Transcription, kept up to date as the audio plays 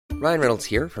Ryan Reynolds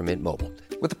here from Mint Mobile.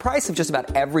 With the price of just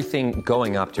about everything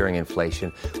going up during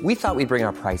inflation, we thought we'd bring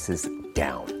our prices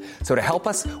down. So to help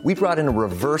us, we brought in a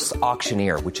reverse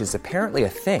auctioneer, which is apparently a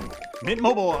thing. Mint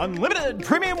Mobile Unlimited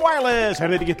Premium Wireless. How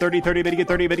to get 30, 30, bit to get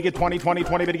 30, bit to get 20, 20,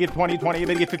 20, bit to get 20, 20,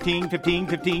 bit to get 15, 15,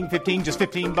 15, 15, just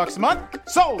 $15 a month?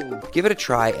 Sold! Give it a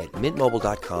try at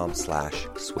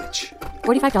mintmobile.com/switch.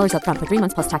 $45 up front for 3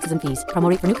 months plus taxes and fees. Promo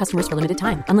rate for new customers for limited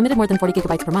time. Unlimited more than 40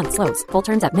 gigabytes per month. Slows full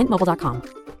terms at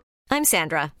mintmobile.com. I'm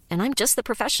Sandra, and I'm just the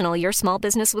professional your small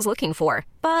business was looking for.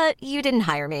 But you didn't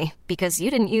hire me because you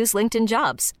didn't use LinkedIn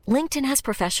Jobs. LinkedIn has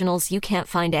professionals you can't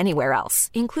find anywhere else,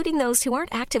 including those who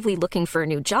aren't actively looking for a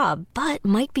new job, but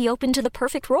might be open to the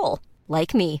perfect role,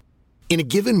 like me. In a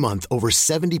given month, over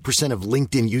 70% of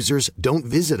LinkedIn users don't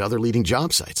visit other leading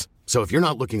job sites. So if you're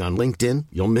not looking on LinkedIn,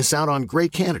 you'll miss out on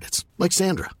great candidates like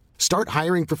Sandra. Start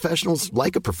hiring professionals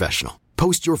like a professional.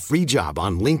 Post your free job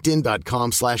on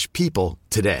linkedin.com/people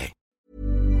today.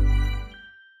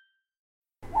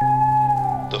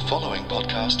 The following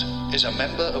podcast is a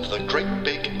member of the Great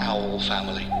Big Owl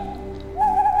family.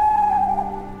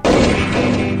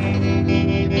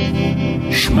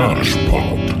 Smash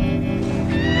Pod.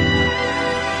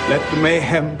 Let the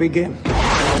mayhem begin.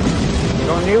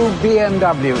 Your new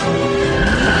BMW.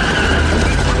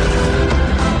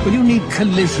 Will you need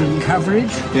collision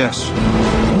coverage? Yes.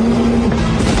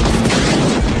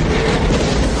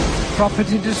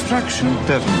 Property destruction?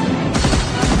 Definitely.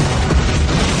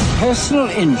 Personal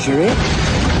injury?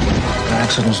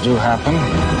 Accidents do happen.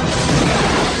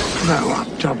 No,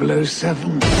 I'm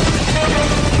 007.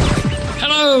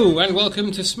 Hello and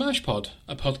welcome to Smash Pod,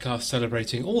 a podcast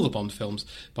celebrating all the Bond films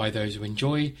by those who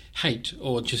enjoy, hate,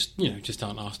 or just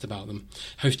aren't asked about them.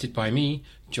 Hosted by me,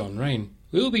 John Rain.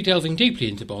 We will be delving deeply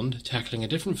into Bond, tackling a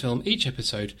different film each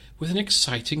episode with an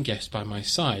exciting guest by my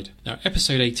side. Now,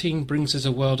 episode 18 brings us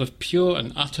a world of pure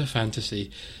and utter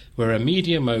fantasy, where a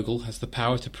media mogul has the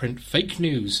power to print fake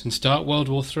news and start World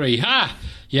War III. Ha!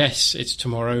 Yes, it's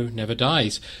Tomorrow Never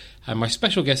Dies. And my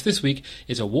special guest this week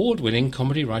is award-winning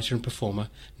comedy writer and performer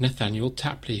Nathaniel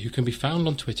Tapley, who can be found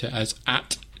on Twitter as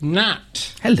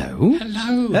 @Nat. Hello.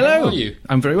 Hello. Hello. How are you?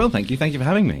 I'm very well, thank you. Thank you for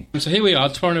having me. So here we are,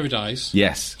 Tomorrow Never Dies.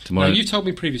 Yes, Tomorrow. Now, you've told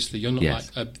me previously you're not Yes.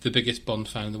 the biggest Bond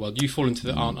fan in the world. You fall into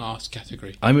the aren't asked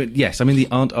category. I'm in the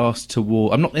aren't asked to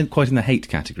war. I'm not quite in the hate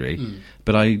category,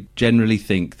 but I generally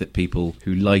think that people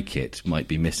who like it might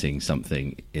be missing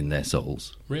something in their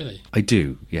souls. Really? I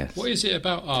do, yes. What is it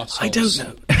about our souls? I don't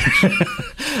know.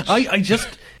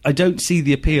 I don't see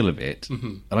the appeal of it.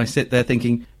 Mm-hmm. And I sit there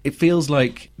thinking, it feels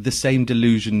like the same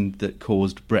delusion that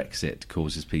caused Brexit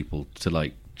causes people to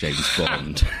like James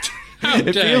Bond.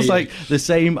 It feels like the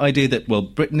same idea that, well,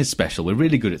 Britain is special, we're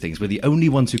really good at things, we're the only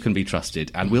ones who can be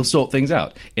trusted, and we'll sort things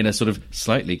out in a sort of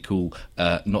slightly cool,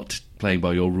 not playing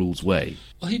by your rules way.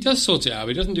 Well, he does sort it out, but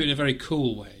he doesn't do it in a very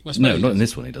cool way. No, not in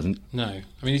this one, he doesn't. No. I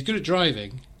mean, he's good at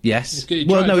driving. Yes. He's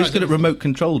good at remote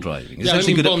control driving. He's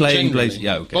actually good at playing places.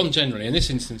 Yeah, okay. Bond generally. In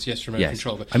this instance, yes, remote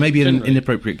control. But I may be an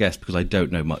inappropriate guest because I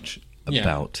don't know much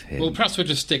about him. Well, perhaps we'll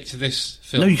just stick to this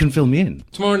film. No, you can fill me in.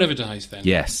 Tomorrow Never Dies, then.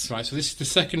 Yes. Right. So this is the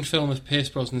second film of Pierce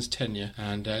Brosnan's tenure,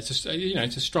 and it's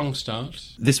a strong start.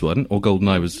 This one or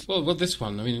GoldenEye was. Well, this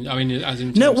one. I mean, as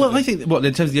in. I think in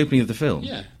terms of the opening of the film.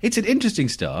 Yeah. It's an interesting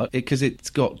start because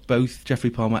it's got both Geoffrey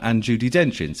Palmer and Judi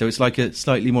Dench in, so it's like a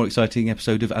slightly more exciting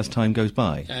episode of As Time Goes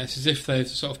By. It's as if they're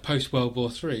sort of post World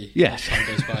War III. Yes. As time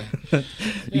goes by.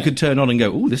 You could turn on and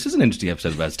go, "Oh, this is an interesting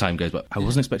episode of As Time Goes By." I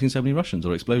wasn't expecting so many Russians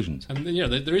or explosions. And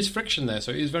there is friction there,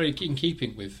 so it is very in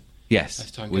keeping with. Yes. As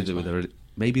time goes by.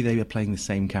 Maybe they were playing the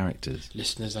same characters.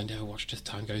 Listeners, I never watched As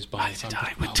Time Goes By.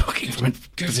 We're talking from a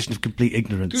position of complete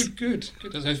ignorance. Good.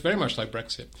 It's very much like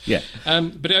Brexit. Yeah.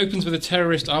 But it opens with a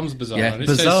terrorist arms bazaar. Yeah,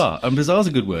 bizarre. And bizarre's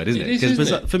a good word, isn't it?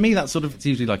 Because for me, that's it's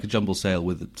usually like a jumble sale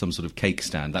with some sort of cake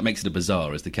stand. That makes it a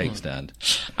bazaar as the cake stand.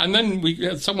 And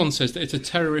then someone says that it's a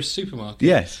terrorist supermarket.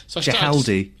 Yes. So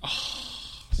Aldi.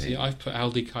 See, I've put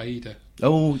Aldi Qaeda.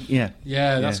 Oh, yeah.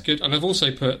 Yeah, that's good. And I've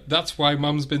also put, that's why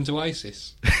Mum's been to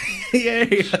ISIS. yeah,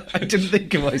 I didn't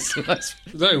think of ISIS.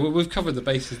 No, we've covered the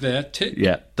bases there.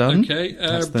 Yeah, done. Okay.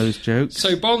 That's those jokes.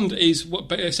 So Bond is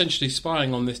essentially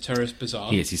spying on this terrorist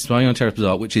bazaar. Yes, he's spying on a terrorist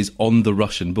bazaar, which is on the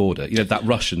Russian border. You know, that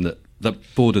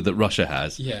border that Russia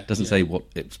has doesn't say what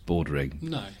it's bordering.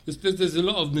 No. There's a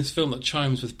lot of this film that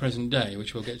chimes with present day,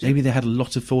 which we'll get to. Maybe they had a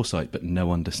lot of foresight, but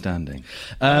no understanding.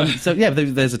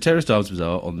 There's a terrorist arms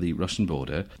bazaar on the Russian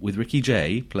border with Ricky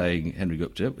Jay playing Henry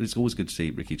Gupta. It's always good to see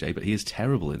Ricky Jay, but he is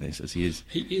terrible in this, as he is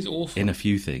awful in a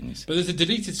few things. But there's a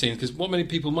deleted scene, because what many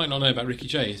people might not know about Ricky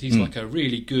Jay is he's like a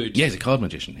really good... Yeah, he's a card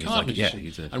magician.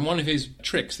 And one of his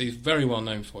tricks that he's very well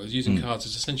known for is using cards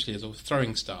as essentially as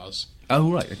throwing stars.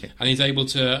 Oh, right, okay. And he's able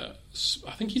to...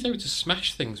 I think he's able to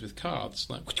smash things with cards.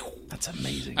 Like, that's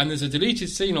amazing. And there's a deleted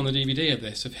scene on the DVD of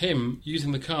this, of him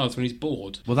using the cards when he's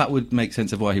bored. Well, that would make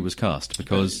sense of why he was cast,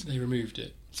 because... They removed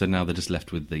it. So now they're just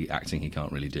left with the acting he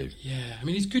can't really do. Yeah, I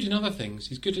mean, he's good in other things.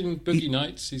 He's good in Boogie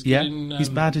Nights. He's good in... he's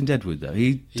bad in Deadwood, though.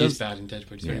 He is bad in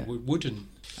Deadwood. He's very wooden.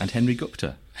 And Henry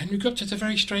Gupta. Henry Gupta's a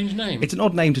very strange name. It's an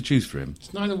odd name to choose for him.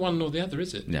 It's neither one nor the other,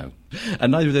 is it? No.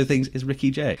 And neither of those things is Ricky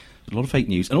Jay. A lot of fake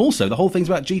news. And also, the whole thing's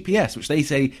about GPS, which they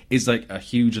say is like a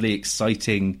hugely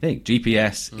exciting thing.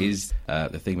 GPS is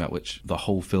the thing about which the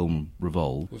whole film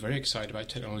revolves. We're very excited about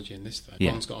technology in this, though.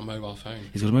 Yeah. Bond's got a mobile phone.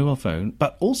 He's got a mobile phone.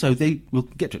 But also, we'll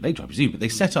get to it later, I presume, but they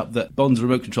set up that Bond's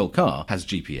remote control car has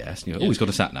GPS. You know, he's got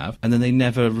a sat-nav. And then they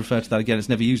never refer to that again. It's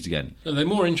never used again. No, they're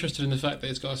more interested in the fact that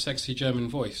it's got a sexy German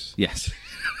voice. Yes.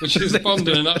 Which is Bond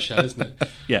in a nutshell, isn't it?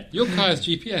 Yeah. Your car has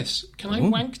GPS. Can I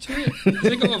wank to it? Has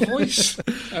it got a voice?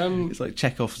 It's like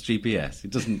Chekhov's GPS.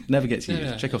 It never gets used.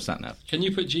 Yeah. Chekhov's sat-nav. Can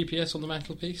you put GPS on the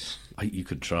mantelpiece? You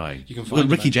could try. You can find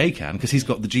Ricky Jay can, because he's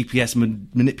got the GPS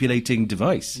manipulating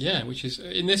device. Yeah, which is...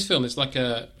 In this film, it's like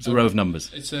a... It's a row of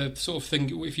numbers. It's a sort of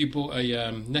thing... If you bought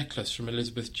a necklace from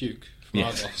Elizabeth Duke...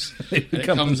 Yes. And it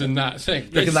comes in that thing.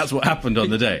 I reckon that's what happened on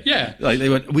the day. Yeah. Like they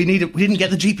went, we didn't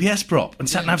get the GPS prop, and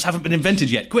sat-navs haven't been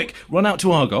invented yet. Quick, run out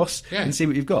to Argos and see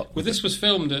what you've got. Well, this was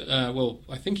filmed at,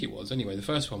 I think it was, anyway, the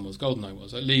first one was, GoldenEye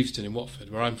was, at Leavesden in Watford,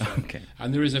 where I'm from. Okay.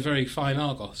 And there is a very fine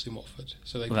Argos in Watford,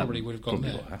 so they probably would have gone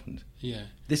there. What happened. Yeah.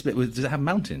 This bit, does it have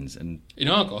mountains? And in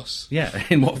Argos? Yeah,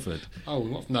 in Watford.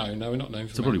 No, we're not known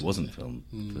for So it probably wasn't filmed,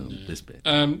 this bit.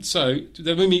 So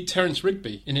then we meet Terence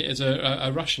Rigby in it as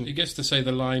a Russian. He gets to say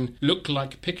the line, "Look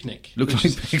like a picnic." Look like a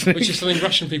picnic. Which is something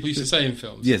Russian people used to say in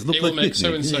films. Yes, look it like will make picnic,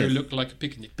 so-and-so yes. look like a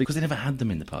picnic. Because they never had them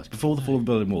in the past. Before the fall of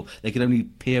the Berlin Wall, they could only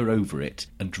peer over it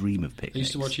and dream of picnics. They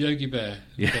used to watch Yogi Bear.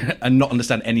 Yeah, and not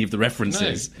understand any of the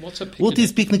references. No, what's a picnic? What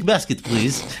is picnic basket,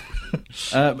 please?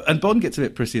 And Bond gets a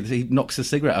bit prissy. He knocks a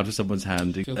cigarette out of someone's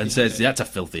hand and says, "That's a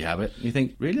filthy habit." You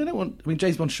think, really?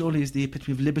 James Bond surely is the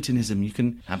epitome of libertinism. You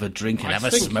can have a drink and have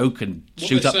a smoke and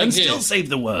shoot up and still save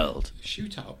the world.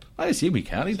 Shoot up? I assume he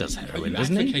can. He does heroin,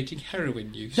 doesn't he? Are you advocating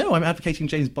heroin use? No, I'm advocating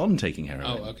James Bond taking heroin.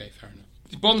 Oh, okay, fair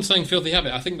enough. Bond saying filthy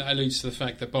habit, I think that alludes to the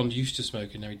fact that Bond used to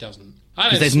smoke and now he doesn't. I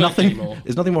don't smoke anymore.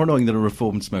 There's nothing more annoying than a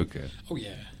reformed smoker. Oh,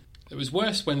 yeah. It was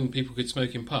worse when people could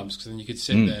smoke in pubs, because then you could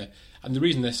sit there. And the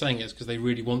reason they're saying it is because they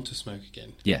really want to smoke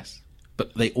again. Yes.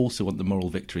 But they also want the moral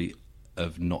victory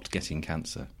of not getting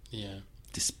cancer. Yeah.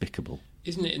 Despicable.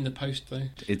 Isn't it in the post, though?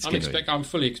 I'm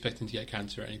fully expecting to get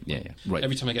cancer at any point. Yeah. Right.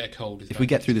 Every time I get a cold... If we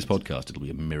get through this podcast, it'll be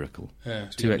a miracle. Yeah,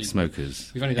 Two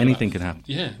ex-smokers. Anything can happen.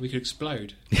 Yeah, we could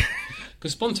explode.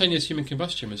 Because spontaneous human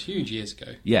combustion was huge years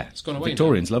ago. Yeah. It's gone away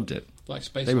Victorians now. loved it. Like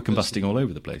space. They were combusting all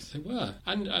over the place. They were.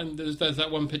 And there's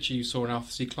that one picture you saw in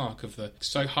Arthur C. Clarke of the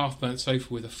half-burnt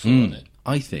sofa with a foot on it.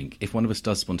 I think if one of us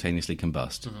does spontaneously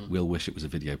combust, we'll wish it was a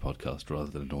video podcast rather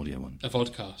than an audio one. A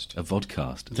vodcast. A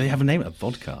vodcast. Do they have a name? A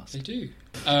vodcast? They do.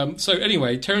 So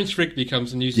anyway, Terence Rigby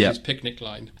comes and uses his picnic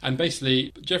line. And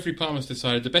basically, Jeffrey Palmer's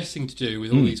decided the best thing to do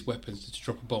with all these weapons is to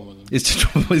drop a bomb on them. Is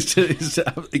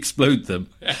to explode them.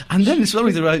 Yeah. And then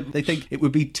slowly they think it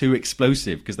would be too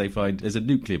explosive because they find there's a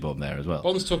nuclear bomb there as well.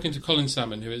 Bond's talking to Colin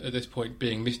Salmon, who is at this point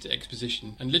being Mr.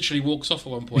 Exposition, and literally walks off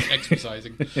at one point,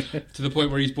 exposising, to the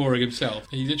point where he's boring himself.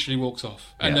 He literally walks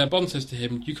off. And Bond says to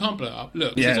him, "You can't blow it up.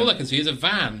 Look, all I can see is a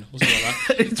van," or something like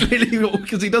that. It's really...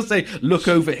 Because he does say, "Look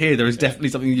over here, there is definitely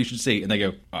something you should see." And they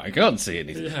go, "I can't see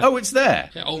anything." Yeah. "Oh, it's there."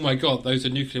 Yeah, "Oh my God, those are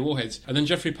nuclear warheads." And then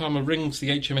Jeffrey Palmer rings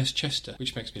the HMS Chester,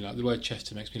 which makes me laugh. The word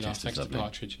Chester makes me laugh, thanks to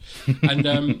Partridge.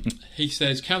 And he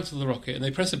says, "Cancel the rocket." And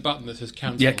they press a button that says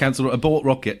cancel. Yeah, cancel, abort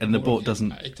rocket. And the abort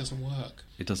doesn't... It doesn't work.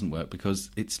 It doesn't work because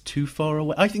it's too far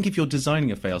away. I think if you're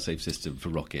designing a fail-safe system for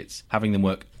rockets, having them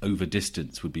work over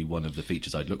distance would be one of the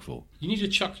features I'd look for. You need a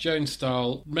Chuck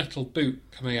Jones-style metal boot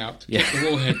coming out to get the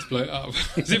warhead to blow it up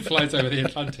as it flies over the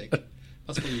Atlantic.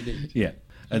 That's what you need. Yeah.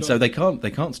 And so they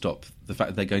can't stop the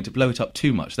fact that they're going to blow it up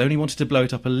too much. They only wanted to blow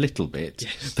it up a little bit.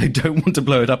 Yes. They don't want to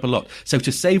blow it up a lot. So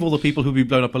to save all the people who'll be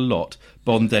blown up a lot,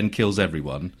 Bond then kills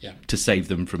everyone to save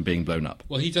them from being blown up.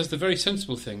 Well, he does the very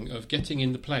sensible thing of getting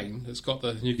in the plane that's got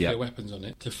the nuclear weapons on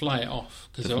it to fly it off.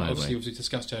 Because obviously, as we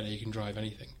discussed earlier, he can drive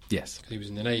anything. Yes. Because he was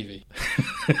in the Navy.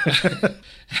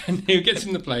 And he gets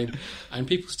in the plane and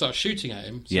people start shooting at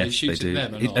him. So he shoots at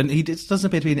them a lot. And he doesn't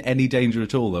appear to be in any danger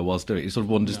at all, though, whilst doing it. He sort of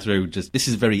wanders through this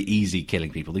is very easy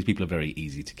killing people. These people are very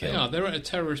easy to kill. They are. They're at a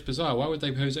terrorist bazaar. Why would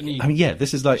they pose any... I mean,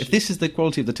 this is like... If this is the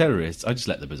quality of the terrorists, I just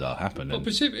let the bazaar happen. Well,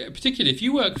 particularly if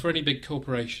you work for any big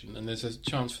corporation and there's a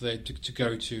chance for them to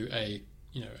go to a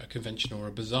a convention or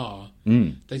a bazaar,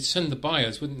 they'd send the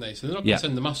buyers, wouldn't they? So they're not going to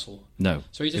send the muscle. No.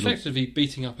 So he's effectively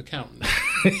beating up accountants.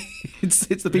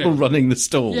 It's the people running the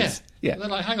stalls. Yeah. They're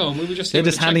like, hang on, we were just... They're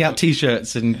just handing out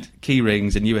T-shirts and key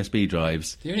rings and USB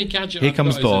drives. The only gadget Here I've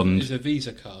comes got Bond. is a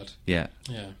Visa card. Yeah.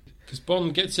 Yeah. Because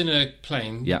Bond gets in a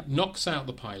plane, knocks out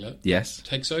the pilot,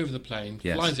 takes over the plane,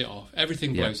 flies it off,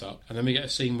 everything blows up, and then we get a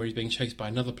scene where he's being chased by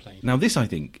another plane. Now this, I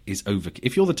think, is over.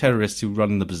 If you're the terrorists who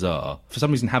run the bazaar, for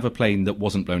some reason have a plane that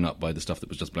wasn't blown up by the stuff that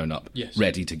was just blown up,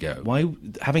 ready to go. Why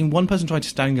having one person try to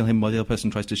strangle him while the other person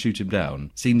tries to shoot him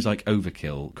down seems like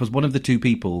overkill, because one of the two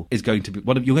people is going to be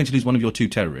you're going to lose one of your two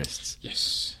terrorists.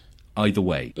 Yes. Either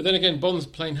way. But then again, Bond's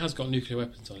plane has got nuclear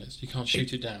weapons on it, so you can't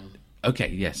shoot it down. Okay,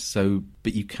 yes. So,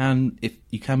 but you can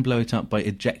blow it up by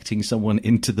ejecting someone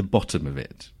into the bottom of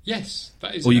it. Yes,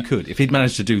 that is. Or you could, if he'd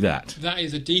managed to do that. That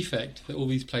is a defect that all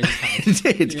these planes have. It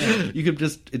did. Yeah. You could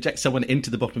just eject someone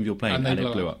into the bottom of your plane and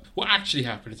it blew up. What actually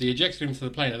happened is he ejected him into the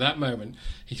plane. At that moment,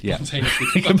 he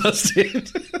spontaneously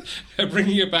combusted.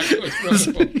 Bringing it back to us.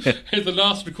 It's the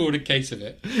last recorded case of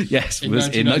it. Yes, was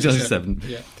in 1997.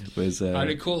 Yeah. Was and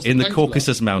it caused in the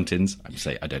Caucasus Mountains.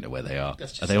 I don't know where they are.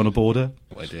 Are they on a border?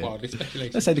 Wildly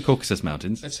speculated. Let's say the Caucasus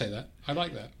Mountains. Let's say that. I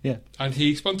like that. Yeah. And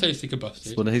he spontaneously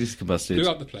combusted. Blew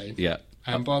up the plane. Yeah.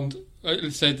 And Bond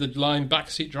said the line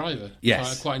backseat driver.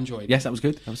 Yes. I quite enjoyed. Yes, that was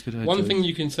good. One thing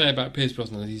you can say about Pierce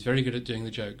Brosnan is he's very good at doing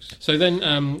the jokes. So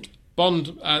then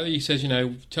Bond, he says,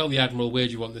 tell the Admiral where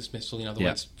do you want this missile,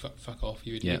 otherwise fuck off,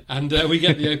 you idiot. Yeah. And we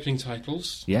get the opening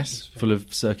titles. Yes, full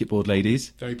of circuit board ladies.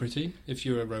 Very pretty, if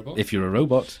you're a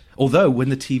robot. Although, when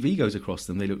the TV goes across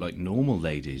them, they look like normal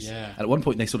ladies. Yeah. And at one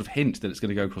point, they sort of hint that it's going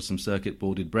to go across some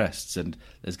circuit-boarded breasts, and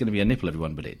there's going to be a nipple,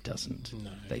 everyone, but it doesn't. No.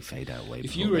 They fade out way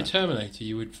If you were a Terminator,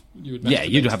 you would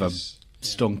you'd have a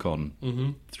stonk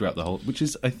on throughout the whole, which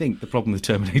is, I think, the problem with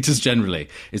Terminators generally,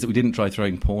 is that we didn't try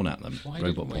throwing porn at them. Why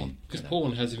robot didn't we? porn. Because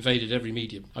porn has invaded every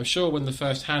medium. I'm sure when the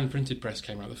first hand-printed press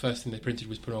came out, the first thing they printed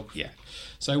was pornography. Yeah.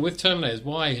 So with Terminators,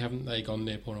 why haven't they gone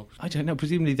near pornography? I don't know.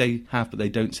 Presumably they have, but they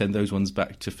don't send those ones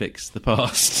back to fix the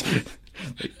past.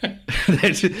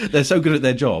 They're so good at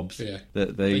their jobs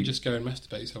that they just go and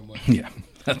masturbate somewhere. Yeah,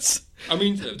 that's... I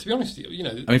mean, to be honest,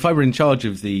 if I were in charge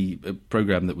of the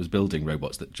program that was building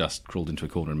robots that just crawled into a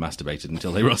corner and masturbated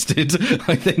until they rusted,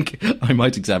 I think I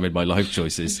might examine my life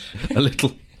choices a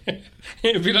little.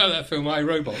 It'd be like that film I,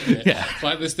 Robot, isn't it? Yeah. It's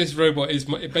like this robot is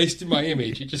based in my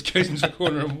image. It just goes into a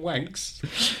corner and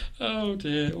wanks. Oh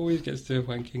dear, always gets to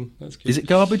wanking. That's good. Is it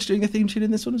garbage doing a theme tune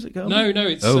in this one? Is it garbage? No,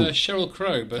 it's Sheryl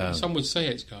Crow, but some would say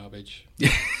it's garbage. No,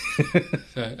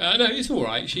 it's all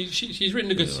right. She's written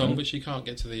a good song, but she can't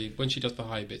get to when she does the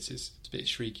high bits. It's a bit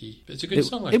shrieky, but it's a good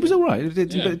song. It was all right. But it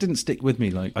didn't stick with me.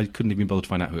 Like I couldn't even bother to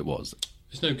find out who it was.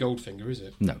 There's no Goldfinger, is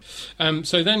it? No.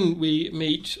 So then we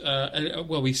meet,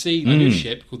 we see a new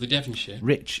ship called the Devonshire.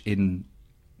 Rich in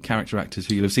character actors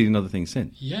who you'll have seen in other things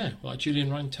since. Yeah, like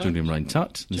Julian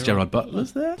Rhind-Tutt. There's Gerard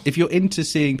Butler's there. If you're into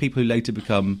seeing people who later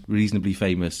become reasonably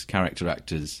famous character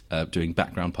actors doing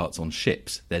background parts on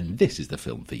ships, then this is the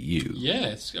film for you.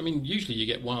 Yes, I mean, usually you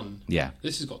get one. Yeah.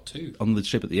 This has got two. On the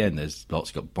ship at the end, there's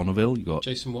lots. You've got Bonneville, you've got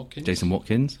Jason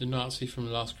Watkins. The Nazi from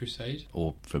The Last Crusade.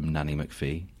 Or from Nanny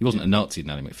McPhee. He wasn't a Nazi in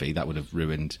Nanny McPhee. That would have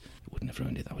ruined... Wouldn't have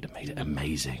ruined it. That would have made it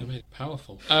amazing. Would have made it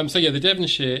powerful. The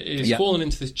Devonshire is fallen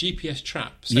into this GPS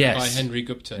trap set by Henry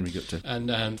Gupta.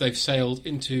 And they've sailed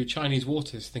into Chinese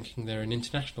waters thinking they're in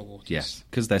international waters. Yes,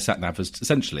 because their sat-nav has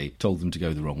essentially told them to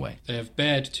go the wrong way. They have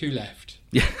bared to left.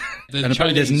 Yeah. And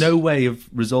apparently there's no way of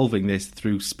resolving this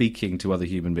through speaking to other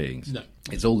human beings. No.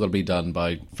 It's all got to be done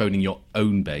by phoning your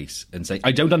own base and saying,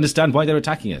 I don't understand why they're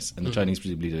attacking us. And the Chinese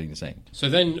presumably doing the same. So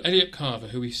then Elliot Carver,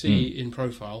 who we see in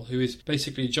profile, who is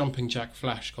basically Jumping Jack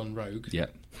Flash gone rogue. Yeah.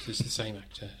 This is the same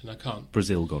actor, and I can't.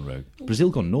 Brazil gone rogue.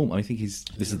 Brazil gone normal. I think this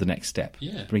is the next step.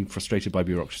 Yeah. Being frustrated by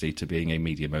bureaucracy to being a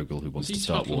media mogul who wants to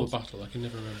start wars. Was he Tuttle or Buttle? I can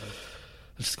never remember.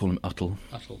 Let's just call him Uttle.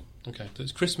 Uttle. Okay, so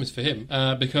it's Christmas for him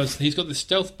because he's got this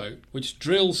stealth boat which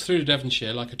drills through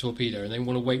Devonshire like a torpedo, and they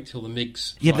want to wait till the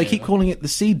MiGs. Yeah, but they keep calling it the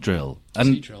seed drill.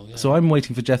 So I'm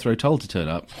waiting for Jethro Tull to turn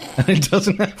up, and it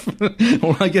doesn't happen.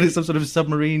 Or I get it some sort of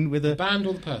submarine with a... The band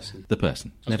or the person? The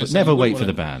person. Never wait for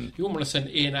the band. You wouldn't want to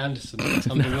send Ian Anderson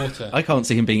underwater. I can't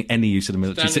see him being any use in a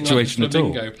military situation at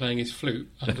all. Playing his flute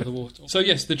under the water. So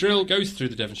yes, the drill goes through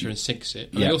the Devonshire and sinks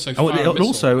it. And yeah. They also fire a missile. It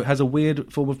also has a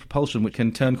weird form of propulsion which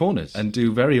can turn corners and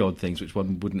do very odd things which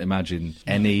one wouldn't imagine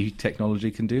any technology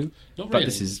can do. Not but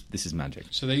really. This is magic.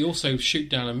 So they also shoot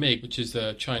down a MiG, which is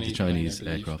the Chinese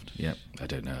aircraft. Yeah. I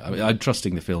don't know. I mean, I'm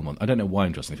trusting the film on. I don't know why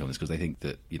I'm trusting the film on this, because they think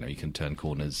that you can turn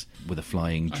corners with a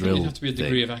flying drill. I think there has to be a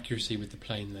degree of accuracy with the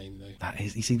plane name, though. That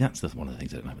is, you see, that's one of the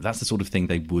things I don't know. That's the sort of thing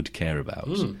they would care about,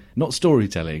 not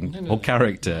storytelling or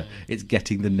character. No. It's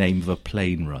getting the name of a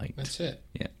plane right. That's it.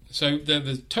 Yeah. So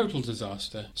there's a total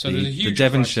disaster. So there's a huge the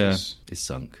Devonshire crisis, is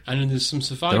sunk, and then there's some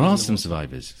survivors. There are some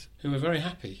survivors who are very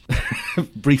happy.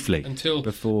 Briefly. Until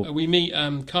before we meet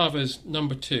Carver's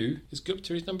number 2. Is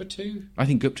Gupta his number 2? I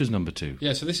think Gupta's number 2.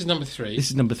 Yeah, so this is number 3. This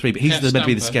is number 3, but he's meant to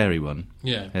be the scary one.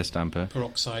 Yeah. Herr Stamper.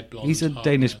 Peroxide blonde. He's a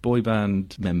Danish boy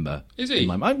band member. Is he?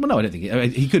 Well, no, I don't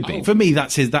think he could be. For me,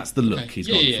 that's the look he's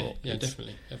gone for. Yeah,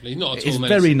 definitely. Not at all it's menacing.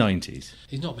 very 90s.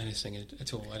 He's not menacing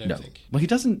at all, I don't think. Well, he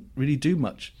doesn't really do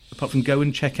much, apart from go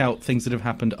and check out things that have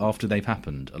happened after they've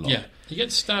happened a lot. Yeah. He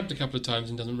gets stabbed a couple of times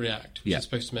and doesn't react, which is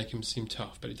supposed to make him seem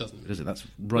tough, but it doesn't. Does it? That's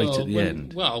right at the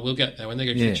end. Well, we'll get there. When they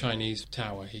go to the Chinese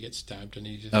tower, he gets stabbed and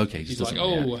he's like,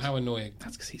 oh, how annoying.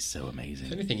 That's because he's so amazing.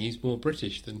 If anything, he's more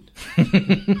British than...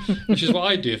 which is what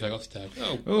I'd do if I got stabbed.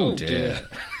 Oh dear.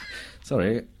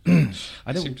 Sorry.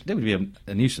 I don't would be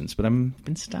a nuisance, but I've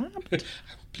been stabbed.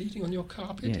 Bleeding on your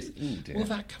carpet. Yes. Will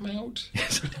that come out?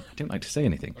 Yes. I don't like to say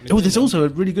anything. There's also a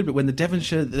really good bit when the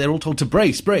Devonshire, they're all told to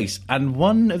brace, and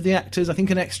one of the actors, I think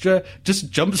an extra, just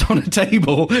jumps on a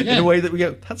table in a way that we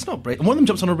go, that's not bracing. And one of them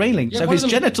jumps on a railing, so his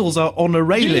genitals are on a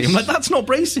railing. Yes. I'm like, that's not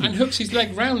bracing. And hooks his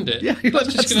leg round it. Yeah,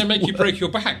 that's just going to make you break your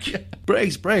back. Yeah.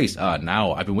 Brace.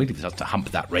 Now I've been waiting for us to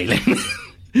hump that railing.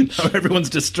 Now everyone's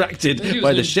distracted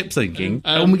by the ship sinking.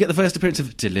 And we get the first appearance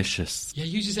of delicious. Yeah, he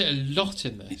uses it a lot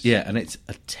in this. Yeah, and it's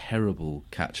a terrible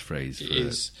catchphrase. It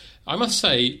is. I must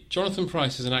say, Jonathan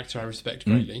Pryce is an actor I respect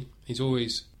greatly. He's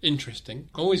always interesting,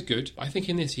 always good. I think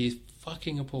in this he is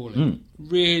fucking appalling.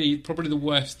 Really, probably the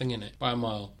worst thing in it, by a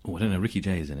mile. Oh, I don't know, Ricky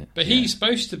Jay is in it. But he's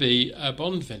supposed to be a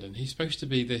Bond villain. He's supposed to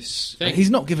be this thing.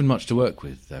 He's not given much to work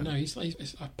with, though. No, he's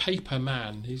a paper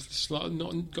man. He's got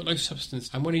no substance.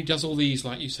 And when he does all these,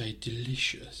 like you say,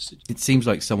 delicious... It seems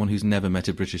like someone who's never met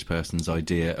a British person's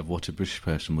idea of what a British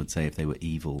person would say if they were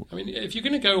evil. I mean, if you're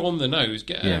going to go on the nose,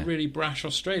 get a really brash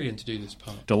Australian to do this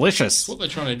part. Delicious! That's what they're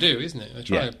trying to do, isn't it?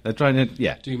 They're trying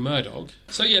to do Murdoch.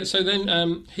 So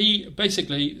then he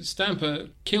basically, Stamper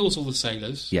kills all the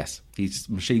sailors. Yes, he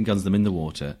machine guns them in the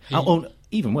water.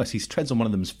 Even worse, he treads on one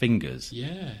of them's fingers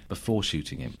before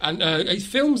shooting him. And he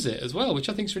films it as well, which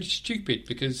I think is really stupid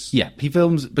because... Yeah, he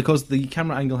films because the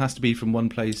camera angle has to be from one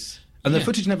place... And the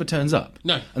footage never turns up.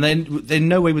 No. And then in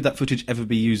no way would that footage ever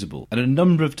be usable. And a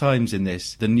number of times in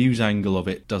this, the news angle of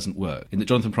it doesn't work. In that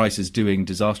Jonathan Pryce is doing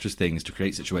disastrous things to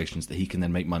create situations that he can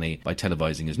then make money by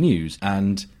televising as news.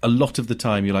 And a lot of the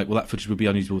time you're like, well, that footage would be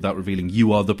unusable without revealing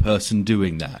you are the person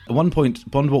doing that. At one point,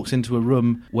 Bond walks into a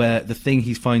room where the thing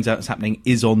he finds out is happening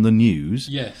is on the news.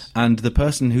 Yes. And the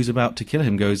person who's about to kill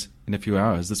him goes, in a few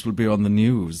hours, this will be on the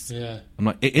news. Yeah. I'm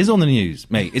like, it is on the news,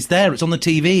 mate. It's there. It's on the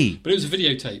TV. But it was a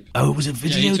videotape. Oh, it was a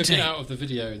videotape. Yeah, he took it out of the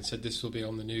video and said this will be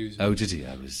on the news. Oh, did he?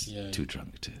 I was too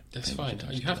drunk to... That's fine.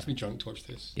 You have to be drunk to watch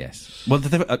this. Yes. Well,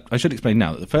 I should explain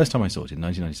now that the first time I saw it in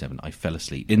 1997, I fell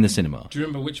asleep in the cinema. Do you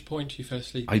remember which point you fell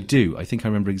asleep? I do. I think I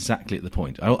remember exactly at the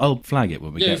point. I'll flag it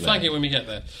when we get there. Yeah, flag it when we get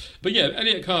there. But yeah,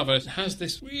 Elliot Carver has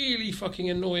this really fucking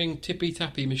annoying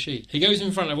tippy-tappy machine. He goes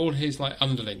in front of all his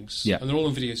underlings, and they're all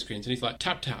on video screens, and he's like,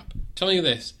 tap, tap. Telling you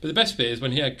this. But the best bit is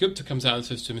when Gupta comes out and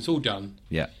says to him, it's all done.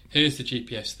 Yeah. Here's the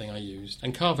GPS thing I used.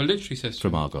 And Carver literally says to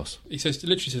him... From Argos. He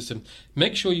literally says to him,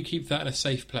 make sure you keep that in a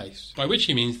safe place. By which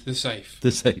he means the safe.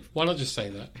 The safe. Why not just say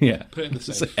that? Yeah. Put it in the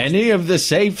safe. Any of the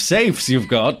safes you've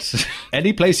got.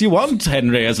 Any place you want,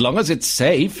 Henry, as long as it's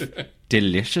safe.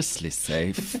 Deliciously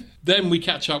safe. Then we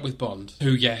catch up with Bond,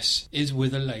 who, yes, is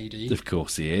with a lady. Of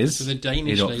course he is. With a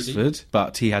Danish in lady. Oxford.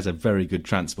 But he has a very good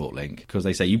transport link, because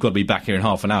they say, you've got to be back here in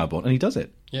half an hour, Bond, and he does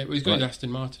it. Yeah, well, he's got his Aston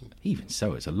Martin. Even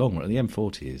so, it's a long run. The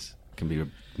M40 can be a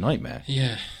nightmare.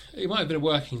 Yeah. It might have been a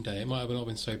working day. It might have not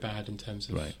been so bad in terms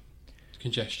of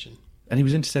congestion. And he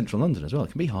was into central London as well.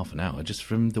 It can be half an hour just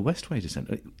from the Westway to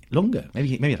central. Longer.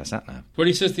 Maybe that's that now. When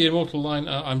he says the immortal line,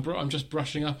 I'm just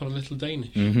brushing up on a little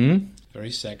Danish. Mm-hmm.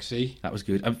 Very sexy. That was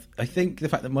good. I think the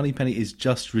fact that Moneypenny is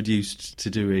just reduced to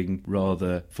doing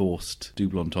rather forced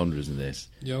double entendres in this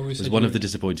was one of the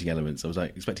disappointing elements. I was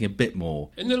expecting a bit more.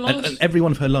 In the last... and every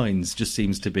one of her lines just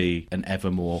seems to be an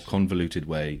ever more convoluted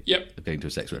way of going to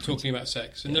a sex reference. Talking about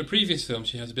sex. In the previous film,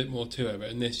 she has a bit more to her, but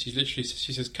in this, she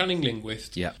says cunning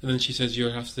linguist, and then she says you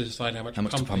have to decide how much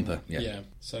to pump her. Yeah.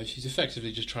 So she's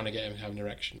effectively just trying to get him to have an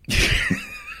erection.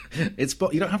 It's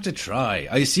you don't have to try.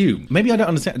 I assume. Maybe I don't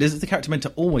understand. Is the character meant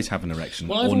to always have an erection,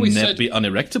 Well, I've or always never said- be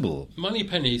unerectable?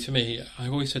 Moneypenny, to me,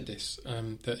 I've always said this,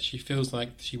 that she feels like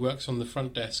she works on the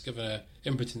front desk of a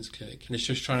impotence clinic and is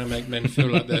just trying to make men feel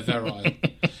like they're virile,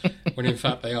 when in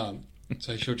fact they aren't.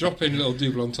 So she'll drop in little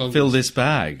double entendres. Fill this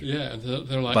bag. Yeah, and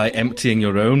they're like... By emptying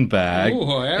your own bag.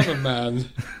 Oh, I am a man.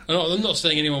 I'm not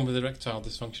saying anyone with erectile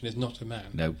dysfunction is not a man.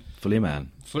 No, fully a man.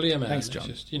 Fully a man. Thanks, John.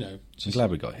 It's just, I'm glad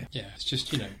we got here. Yeah, it's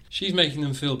just, she's making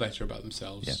them feel better about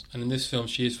themselves. Yeah. And in this film,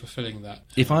 she is fulfilling that.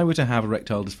 If I were to have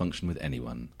erectile dysfunction with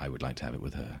anyone, I would like to have it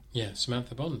with her. Yeah,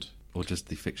 Samantha Bond. Or just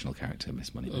the fictional character,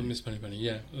 Miss Moneypenny. Oh, Miss Moneypenny,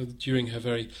 yeah. During her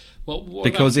very... What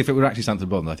because about... if it were actually Samantha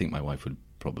Bond, I think my wife would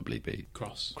probably be...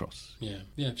 Cross.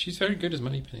 Yeah. She's very good as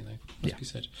Moneypenny, though, must be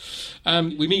said.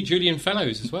 We meet Julian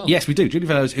Fellows as well. Yes, we do. Julian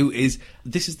Fellows, who is...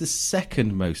 This is the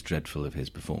second most dreadful of his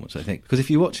performance, I think. Because if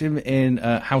you watch him in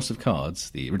House of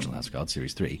Cards, the original House of Cards,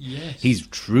 Series 3, yes. he's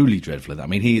truly dreadful at that. I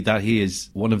mean, he is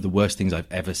one of the worst things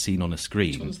I've ever seen on a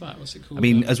screen. Which one's that? What's it called? I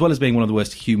mean, as well as being one of the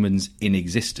worst humans in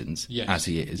existence, yes. as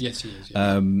he is. Yes, he is.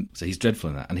 Yes. So he's dreadful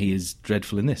in that, and he is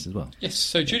dreadful in this as well. Yes,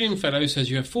 so Julian Fellows says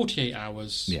you have 48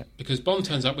 hours because Bond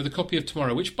turns up with a copy of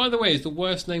Tomorrow, which, by the way, is the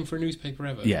worst name for a newspaper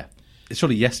ever. Yeah. It's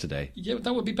surely yesterday. Yeah,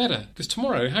 that would be better. Because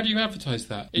tomorrow, how do you advertise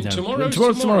that?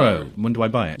 Tomorrow. When do I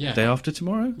buy it? Yeah. Day after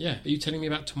tomorrow? Yeah. Are you telling me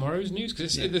about tomorrow's news?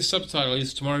 Because the subtitle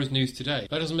is Tomorrow's News Today.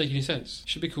 That doesn't make any sense. It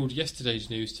should be called Yesterday's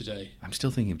News Today. I'm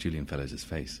still thinking of Julian Fellows'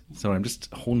 face. Sorry, I'm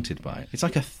just haunted by it. It's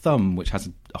like a thumb which has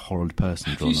a horrid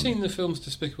person drawn on it. Have you seen the films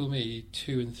Despicable Me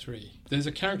 2 and 3? There's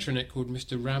a character in it called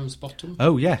Mr. Ramsbottom.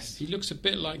 Oh, yes. He looks a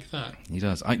bit like that. He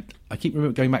does. I keep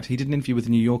going back to... He did an interview with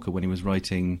The New Yorker when he was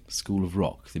writing School of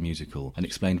Rock, the musical, and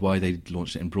explained why they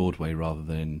launched it in Broadway rather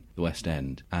than in the West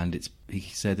End. And he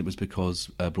said it was because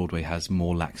Broadway has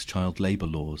more lax child labour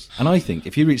laws. And I think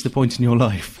if you reach the point in your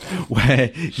life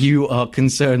where you are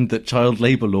concerned that child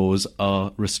labour laws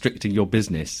are restricting your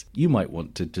business, you might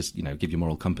want to just, give your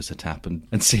moral compass a tap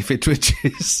and see if it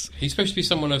twitches. He's supposed to be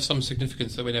someone of some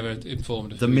significance that we never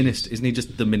informed of. The minister. Isn't he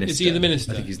just the minister? Is he the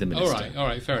minister? I think he's the minister. All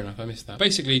right, fair enough. I missed that.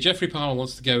 Basically, Jeffrey Palmer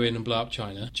wants to go in and blow up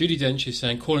China. Judi Dench is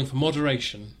calling for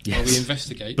moderation while we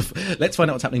investigate. Let's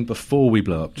find out what's happening before we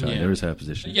blow up China, is her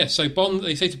position. Yes, so Bond,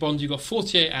 they say to Bond, you've got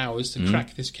 48 hours to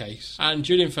crack this case. And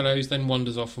Julian Fellows then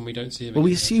wanders off and we don't see him Well,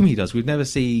 we again. assume he does. We'd never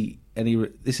see any...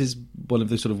 This is one of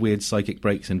the sort of weird psychic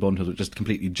breaks in Bond that just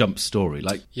completely jumps story.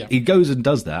 He goes and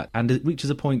does that, and it reaches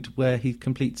a point where he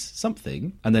completes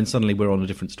something, and then suddenly we're on a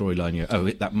different storyline.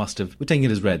 That must have... We're taking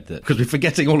it as read, because we're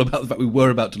forgetting all about the fact we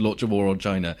were about to launch a war on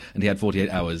China, and he had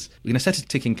 48 hours. We're going to set a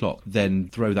ticking clock, then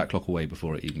throw that clock away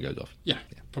before it even goes off. Yeah.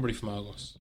 Probably from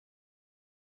Argos.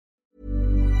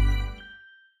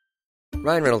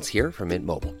 Ryan Reynolds here from Mint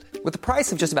Mobile. With the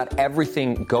price of just about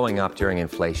everything going up during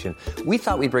inflation, we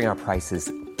thought we'd bring our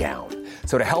prices down.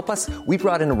 So to help us, we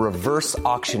brought in a reverse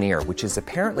auctioneer, which is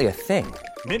apparently a thing.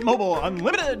 Mint Mobile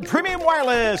Unlimited Premium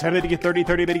Wireless. How to get 30,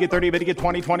 30, how to get 30, how to get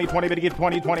 20, 20, 20, how to get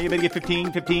 20, 20, how to get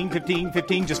 15, 15, 15,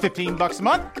 15, just $15 a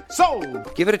month?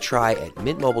 Sold! Give it a try at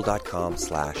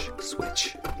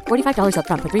mintmobile.com/switch. $45 up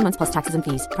front for 3 months plus taxes and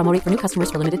fees. Promo rate for new customers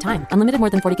for limited time. Unlimited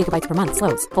more than 40 gigabytes per month.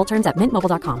 Slows full terms at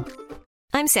mintmobile.com.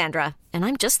 I'm Sandra, and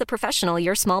I'm just the professional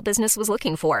your small business was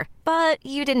looking for. But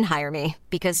you didn't hire me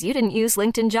because you didn't use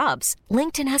LinkedIn Jobs.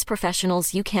 LinkedIn has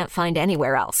professionals you can't find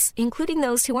anywhere else, including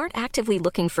those who aren't actively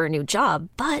looking for a new job,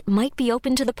 but might be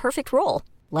open to the perfect role,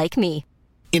 like me.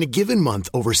 In a given month,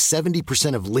 over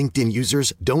 70% of LinkedIn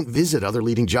users don't visit other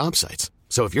leading job sites.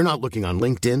 So if you're not looking on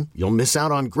LinkedIn, you'll miss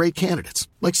out on great candidates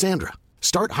like Sandra.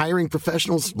 Start hiring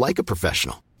professionals like a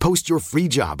professional. Post your free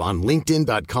job on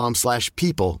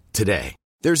linkedin.com/people today.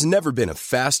 There's never been a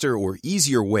faster or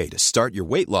easier way to start your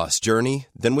weight loss journey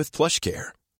than with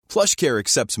PlushCare. PlushCare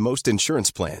accepts most insurance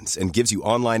plans and gives you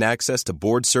online access to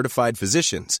board-certified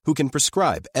physicians who can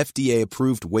prescribe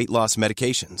FDA-approved weight loss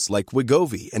medications like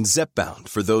Wegovy and Zepbound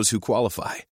for those who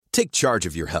qualify. Take charge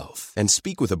of your health and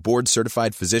speak with a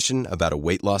board-certified physician about a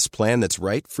weight loss plan that's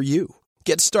right for you.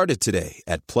 Get started today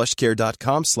at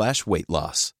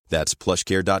plushcare.com/weightloss. That's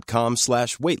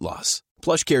plushcare.com/weightloss.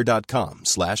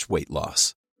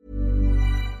 plushcare.com/weightloss.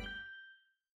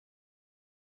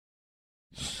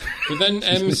 But then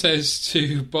M says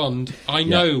to Bond, I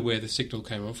know where the signal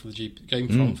came from for the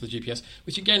GPS,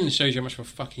 which again shows you how much of a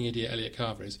fucking idiot Elliot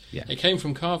Carver is. Yeah. It came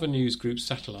from Carver News Group's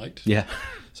satellite. Yeah.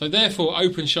 So therefore,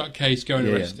 open shut case, go and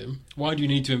arrest him. Why do you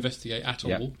need to investigate at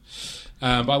all?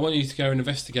 But I want you to go and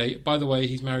investigate. By the way,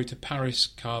 he's married to Paris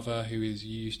Carver, who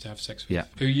you used to have sex with,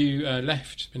 who you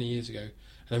left many years ago.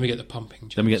 And then we get the pumping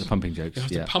jokes. You have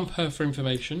to pump her for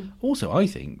information. Also, I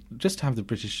think, just to have the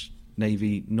British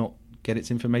Navy not get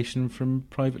its information from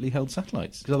privately held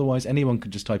satellites. Because otherwise anyone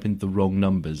could just type in the wrong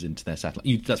numbers into their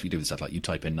satellite. That's what you do with a satellite. You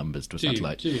type in numbers to a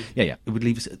satellite. Do you? Yeah. It would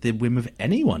leave us at the whim of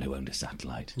anyone who owned a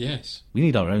satellite. Yes. We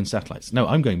need our own satellites. No,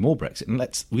 I'm going more Brexit.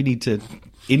 And we need to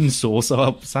insource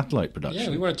our satellite production. Yeah,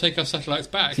 we want to take our satellites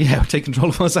back. Yeah, take control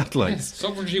of our satellites. Yes.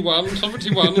 Sovereignty 1, is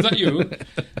that you?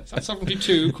 Is that Sovereignty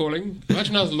 2 calling?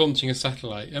 Imagine us launching a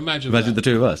satellite. Imagine the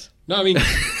two of us. No, I mean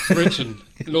Britain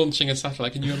launching a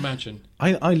satellite. Can you imagine?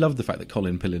 I love the fact that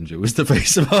Colin Pillinger was the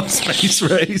face of our space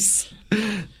race.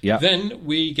 Yeah. Then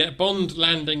we get Bond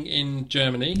landing in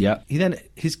Germany. Yeah.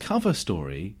 His cover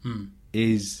story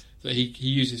is that he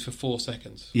uses for 4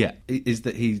 seconds. Yeah, is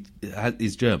that he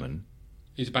is German.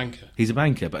 He's a banker. He's a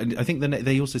banker, but I think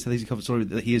they also said he's a cover story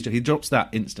that he drops that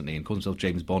instantly and calls himself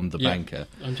James Bond, the banker.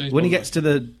 When he gets to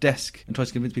the desk and tries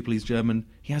to convince people he's German,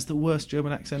 he has the worst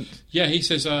German accent. Yeah, he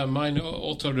says, mein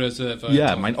Auto reserviert.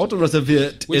 Yeah, mein Auto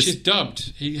reserviert. Which is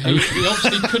dubbed. He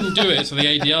obviously couldn't do it, so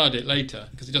they ADR'd it later,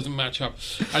 because it doesn't match up.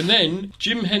 And then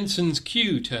Jim Henson's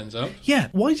Q turns up. Yeah,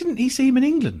 why didn't he see him in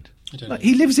England? I don't know.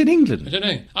 He lives in England. I don't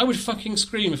know. I would fucking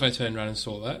scream if I turned around and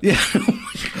saw that. Yeah.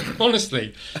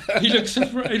 Honestly. He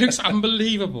looks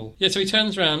unbelievable. Yeah, so he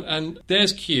turns around and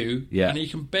there's Q, and he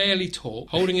can barely talk,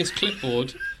 holding his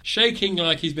clipboard, shaking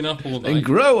like he's been up all night. And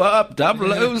grow up,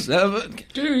 007.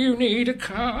 Do you need a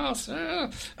car,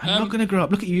 sir? I'm not going to grow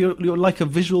up. Look at you. You're like a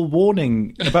visual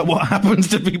warning about what happens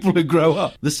to people who grow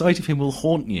up. The sight of him will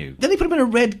haunt you. Then they put him in a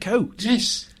red coat.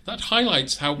 Yes. That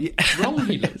highlights how wrong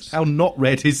he looks. How not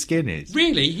red his skin is.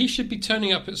 Really, he should be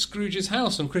turning up at Scrooge's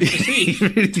house on Christmas Eve,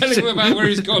 really telling him about where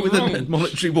he's gone wrong. With a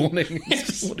monetary warning.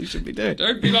 Yes. What he should be doing.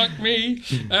 Don't be like me.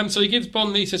 So he gives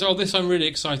Bond, he says, this I'm really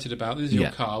excited about. This is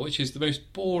your car, which is the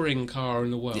most boring car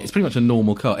in the world. It's pretty much a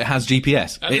normal car. It has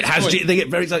GPS. They get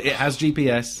very excited. It has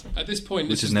GPS. At this point,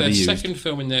 this is their second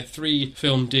film in their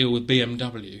 3-film deal with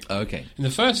BMW. Okay. In the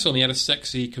first film, he had a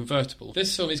sexy convertible.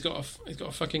 This film, he's got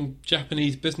a fucking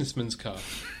Japanese businessman's car.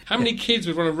 How many kids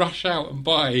would want to rush out and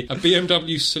buy a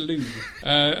BMW saloon?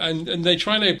 And they're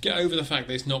trying to get over the fact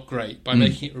that it's not great by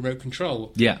making it remote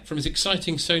control. Yeah. From his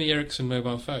exciting Sony Ericsson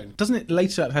mobile phone. Doesn't it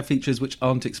later have features which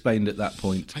aren't explained at that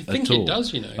point I think it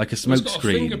does, Like a smoke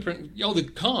screen.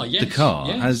 The car, yes. The car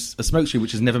has a smoke screen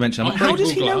which is never mentioned. How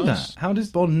does he know that? How does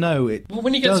Bond know it? Well,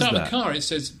 when he gets out of the car, it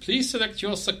says, please select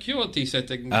your security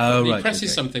settings. Oh, he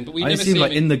presses something, but we never see him. I assume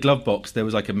like in the glove box there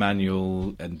was like a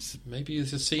manual and... Maybe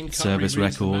there's a scene card. Service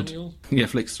record. Yeah,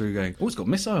 flicks through going, it's got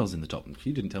missiles in the top.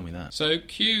 You didn't tell me that. So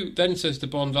Q then says to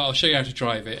Bond, I'll show you how to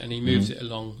drive it, and he moves it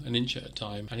along an inch at a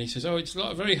time. And he says, it's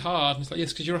very hard. And it's like,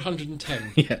 yes, because you're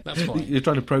 110. Yeah. That's why. You're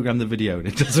trying to program the video and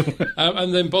it doesn't work.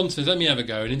 And then Bond says, let me have a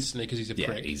go. And instantly, because he's a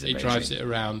prick, he drives it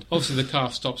around. Obviously, the car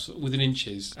stops within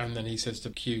inches. And then he says to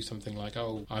Q something like,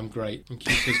 I'm great. And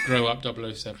Q says, grow up,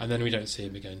 007. And then we don't see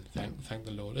him again. Thank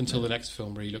the Lord. Until the next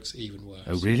film where he looks even worse.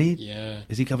 Oh, really? Yeah.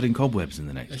 Is he covered in cobwebs in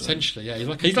the next Essentially, yeah. He's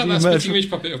like that spitting image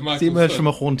puppet of Michael He emerged Foot. from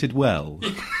a haunted well.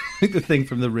 Like the thing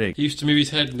from The Ring. He used to move his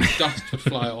head and the dust would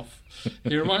fly off.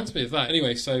 He reminds me of that.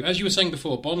 Anyway, so as you were saying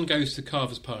before, Bond goes to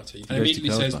Carver's party and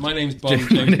immediately says, my name's Bond,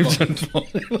 James Bond.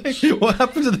 What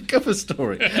happened to the cover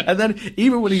story? And then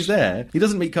even when he's there, he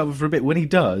doesn't meet Carver for a bit. When he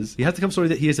does, he has the cover story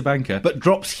that he is a banker, but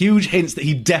drops huge hints that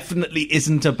he definitely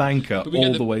isn't a banker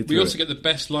all the way through. We also get the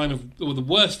best line the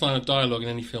worst line of dialogue in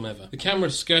any film ever. The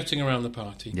camera's skirting around the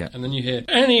party, and then you hear,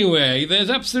 anyway, there's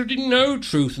absolutely no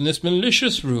truth in this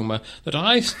malicious rumour that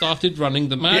I started running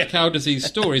the mad cow disease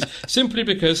stories simply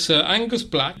because Sir Angus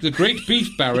Black, the great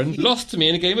beef baron, lost to me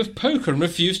in a game of poker and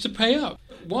refused to pay up.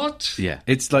 What? Yeah,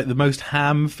 it's like the most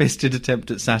ham-fisted attempt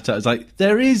at satire. It's like,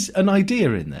 there is an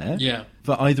idea in there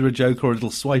for either a joke or a little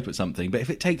swipe at something, but if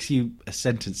it takes you a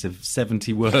sentence of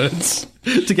 70 words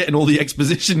to get in all the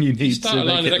exposition you need to make it land... Start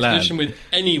a line of exposition with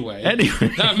anyway.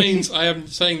 That means I am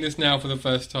saying this now for the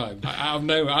first time.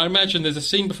 I imagine there's a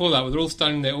scene before that where they're all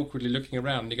standing there awkwardly looking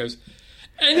around and he goes...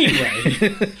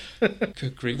 Anyway,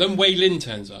 good grief. Then Wei Lin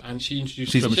turns up and she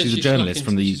introduces... She's a journalist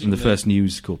from the First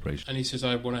News Corporation. And he says,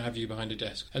 I want to have you behind a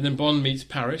desk. And then Bond meets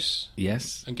Paris.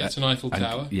 Yes. And gets an Eiffel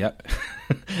Tower. Yeah.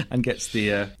 And gets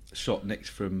the shot nicked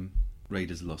from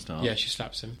Raiders of the Lost Ark. Yeah, she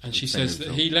slaps him. And she says that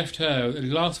he left her, the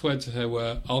last words to her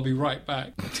were, I'll be right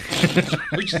back.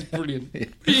 Which is brilliant. Where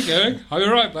are you going? I'll be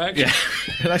right back. Yeah.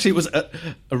 And actually it was a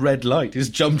red light. He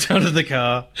just jumped out of the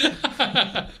car.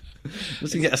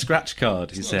 Doesn't get a scratch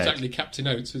card, he said. Not exactly Captain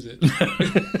Oates, is it?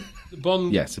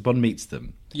 Bond... Yes, Bond meets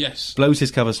them. Yes. Blows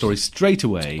his cover story straight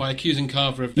away. By accusing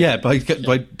Carver of...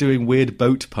 by doing weird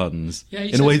boat puns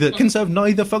in a way that can serve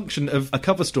neither function of a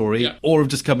cover story or of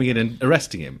just coming in and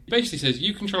arresting him. Basically says,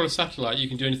 you control a satellite, you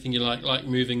can do anything you like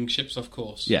moving ships off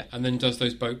course. Yeah. And then does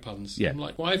those boat puns. Yeah. I'm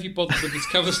like, why have you bothered with this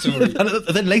cover story? And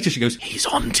then later she goes, he's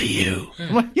onto you.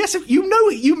 I'm like, yes, you know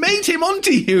it. You made him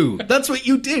onto you. That's what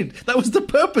you did. That was the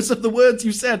purpose of the words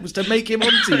you said, was to make him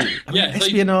onto you. I mean,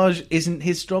 espionage isn't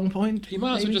his strong point. He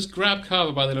might as well just grab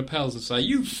Carver by the lapels and say,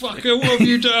 you fucker, what have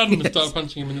you done? And start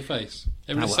punching him in the face.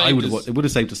 It would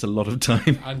have saved us a lot of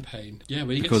time. And pain. Yeah,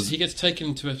 but he gets taken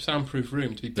into a soundproof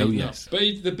room to be beaten up. But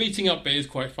the beating up bit is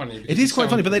quite funny. It is quite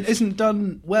funny, but it isn't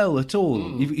done well at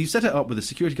all. You set it up with a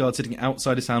security guard sitting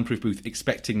outside a soundproof booth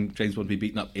expecting James Bond to be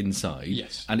beaten up inside.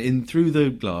 Yes. And through the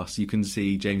glass you can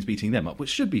see James beating them up, which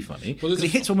should be funny. Well, he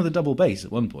hits one with a double bass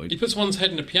at one point. He puts one's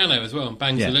head in a piano as well and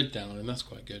bangs the lid down, and that's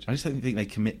quite good. I just don't think they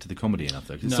commit to the comedy enough,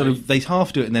 though. No. They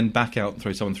half do it and then back out and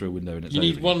throw someone through a window and it's You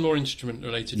over. need one more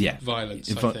instrument-related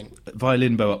violence, I think.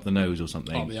 Violin bow up the nose or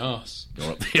something. Up the arse.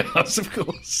 Or up the arse, of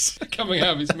course. Coming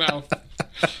out of his mouth.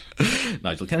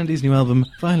 Nigel Kennedy's new album,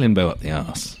 Violin Bow Up the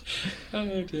Arse.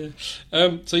 Oh dear.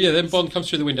 Then Bond comes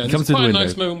through the window. There's quite a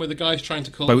nice moment where the guy's trying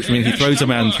to call... By which means he throws a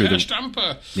man through the...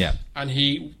 Stamper! Yeah. And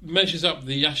he measures up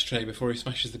the ashtray before he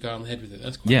smashes the guy on the head with it.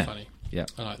 That's quite funny. Yeah.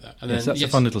 I like that. And then, that's a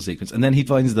fun little sequence. And then he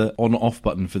finds the on-off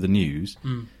button for the news.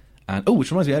 And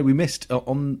which reminds me, we missed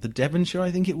on the Devonshire,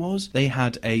 I think it was, they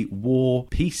had a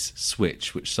war-peace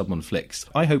switch, which someone flicks.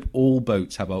 I hope all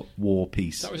boats have a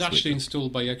war-peace That was switch. actually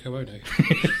installed by Yoko Ono.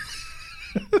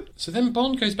 So then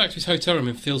Bond goes back to his hotel room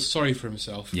and feels sorry for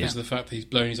himself because of the fact that he's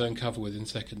blown his own cover within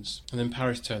seconds. And then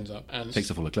Paris turns up and... takes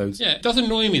off all the clothes. Yeah, it does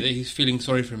annoy me that he's feeling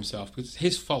sorry for himself because it's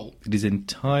his fault. It is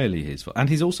entirely his fault. And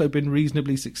he's also been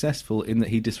reasonably successful in that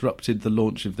he disrupted the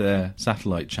launch of their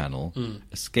satellite channel,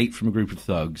 escaped from a group of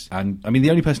thugs, and, I mean, the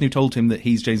only person who told him that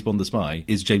he's James Bond the spy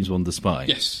is James Bond the spy.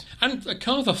 Yes. And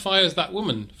Carver fires that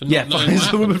woman for not knowing what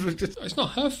happened. It's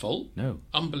not her fault. No.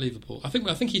 Unbelievable. I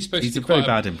think he's supposed he's to be a very quite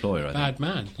bad employer, I think. Bad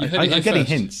man. I'm getting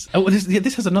hints. Oh,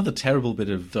 this has another terrible bit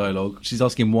of dialogue. She's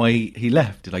asking him why he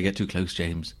left. Did I get too close,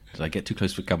 James? Did I get too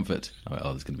close for comfort?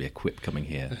 Oh, there's going to be a quip coming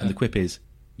here. And the quip is,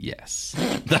 yes.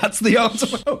 That's the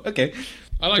answer. Oh, okay.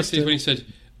 I like to see when he said,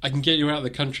 I can get you out of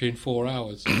the country in 4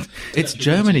 hours. It's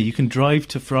Germany. You can drive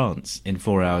to France in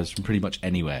 4 hours from pretty much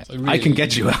anywhere. So really, I can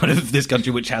get you out of this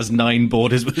country, which has 9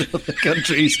 borders with other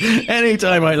countries,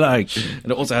 anytime I like.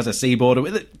 And it also has a sea border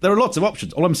with it. There are lots of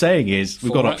options. All I'm saying is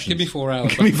we've got options. Give me 4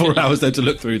 hours. Give me 4 hours, though, to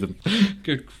look through them.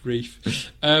 Good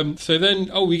grief. So then,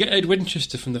 we get Ed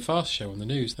Winchester from the Fast Show on the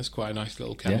news. That's quite a nice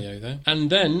little cameo there. And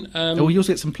then... you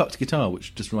also get some plucked guitar,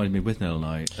 which just reminded me of Withnail and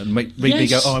I. And make me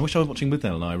go, I wish I was watching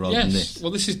Withnail and I rather than this. Well,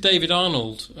 this is David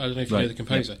Arnold. I don't know if you know the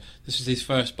composer. Yeah. This is his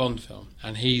first Bond film,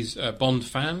 and he's a Bond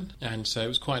fan, and so it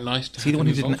was quite nice to have him. Is he the one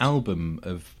who did an album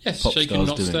of pop Shaken stars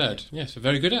Not doing Stirred. Yes, a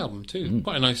very good album too.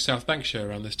 Quite a nice South Bank show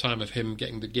around this time of him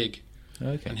getting the gig.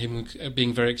 Okay. And him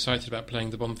being very excited about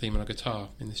playing the Bond theme on a guitar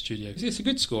in the studio. It's a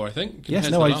good score, I think. Yes,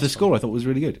 the score I thought was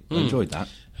really good. I enjoyed that.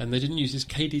 And they didn't use this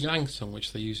K.D. Lang song,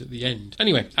 which they use at the end.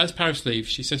 Anyway, as Paris leaves,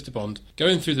 she says to Bond, go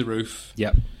in through the roof.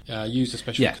 Yep. Use a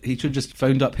special... Yeah, he should have just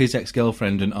phoned up his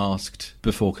ex-girlfriend and asked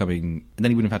before coming, and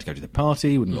then he wouldn't have had to go to the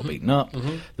party, wouldn't have got beaten up,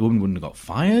 the woman wouldn't have got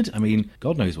fired. I mean,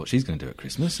 God knows what she's going to do at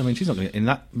Christmas. I mean, she's not going to... In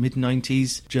that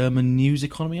mid-90s German news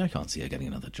economy, I can't see her getting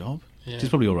another job. Yeah. She's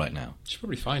probably all right now. She's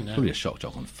probably fine now. Probably a shock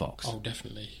jock on Fox. Oh,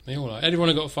 definitely. They all are. Everyone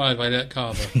who got fired by Alec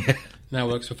Carver now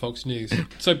works for Fox News.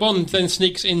 So Bond then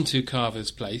sneaks into Carver's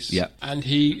place, and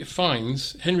he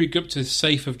finds Henry Gupta's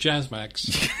Safe of Jazz Mags.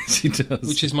 Yes, he does.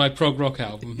 Which is my prog rock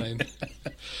album name.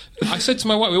 I said to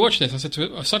my wife, we were watching this, I said to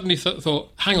her, I suddenly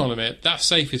thought, hang on a minute, that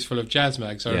safe is full of jazz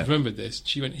mags. I remembered this.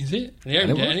 She went, is it? And he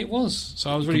opened it, and it was.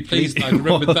 So I was really pleased that I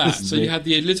remembered that. So you had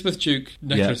the Elizabeth Duke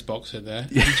necklace box in there,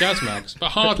 and jazz mags,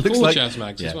 but hardcore jazz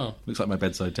mags as well. Looks like my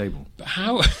bedside table. But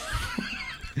how...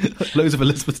 Loads of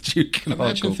Elizabeth Duke.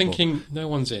 Imagine thinking, no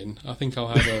one's in. I think I'll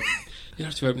have a... You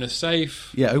have to open a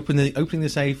safe. Yeah, opening the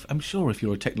safe. I'm sure if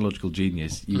you're a technological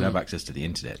genius, you have access to the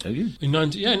internet, don't you? In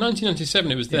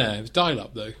 1997 it was there. It was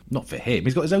dial-up, though. Not for him.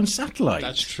 He's got his own satellite.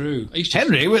 That's true.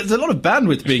 Henry, there's a lot of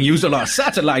bandwidth being used on our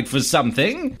satellite for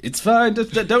something. It's fine.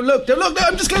 Don't look. No,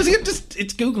 I'm just closing it.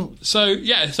 It's Google. So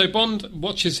Bond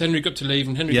watches Henry Gupta leave,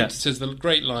 and Henry Gupta says the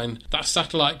great line, that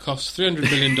satellite costs $300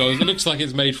 million. It looks like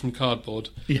it's made from cardboard.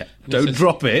 Yeah. Don't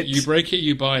drop it. You break it,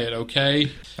 you buy it, okay?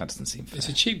 That doesn't seem fair. It's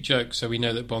a cheap joke, so we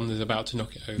know that Bond is about to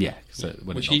knock it over. Yeah. So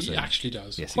which he actually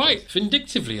does. Yes, quite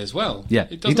vindictively as well. Yeah.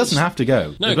 He doesn't have to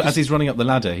go. No, but as he's running up the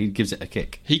ladder, he gives it a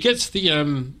kick. He gets the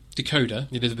decoder,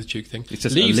 the Elizabeth Duke thing, It's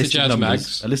just leaves a the list jazz of numbers,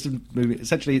 mags. a list of movies.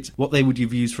 Essentially, it's what they would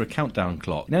have used for a countdown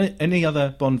clock. Now, any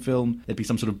other Bond film, there'd be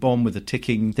some sort of bomb with a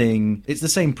ticking thing. It's the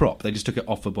same prop. They just took it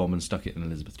off a bomb and stuck it in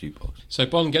Elizabeth Duke box. So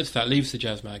Bond gets that, leaves the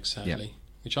jazz mags, sadly,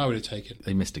 which I would have taken.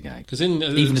 They missed a gag. Because in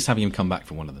even just having him come back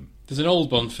from one of them. There's an old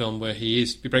Bond film where he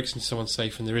breaks into someone's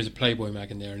safe and there is a Playboy mag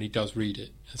in there and he does read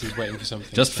it as he's waiting for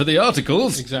something. Just for the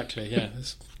articles. Exactly, yeah.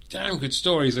 There's damn good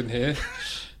stories in here.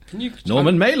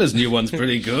 Norman Mailer's new one's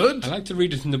pretty good. I like to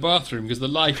read it in the bathroom because the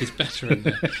light is better in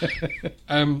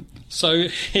there. So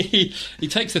he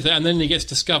takes the thing and then he gets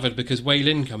discovered because Wei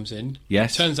Lin comes in.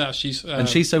 Yes. Turns out she's... and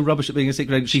she's so rubbish at being a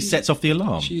secret agent, she sets off the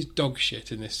alarm. She's dog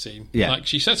shit in this scene. Yeah. Like,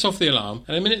 she sets off the alarm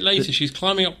and a minute later she's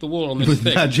climbing up the wall on this with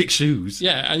thing. magic shoes.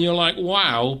 Yeah, and you're like,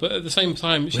 wow, but at the same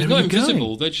time, she's not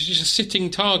invisible. She's just a sitting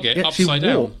target upside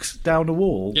down. She walks down a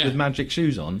wall with magic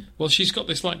shoes on. Well, she's got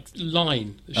this, like,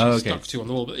 line that she's stuck to on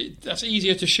the wall, but that's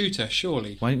easier to shoot her,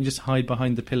 surely. Why don't you just hide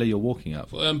behind the pillar you're walking up?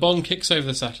 Bond kicks over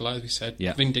the satellite, as we said,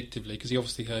 Yeah. vindictively, because he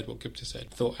obviously heard what Gupta said.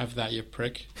 Thought, have that, you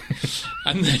prick.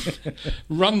 And then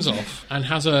runs off and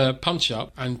has a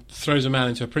punch-up and throws a man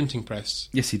into a printing press.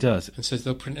 Yes, he does. And says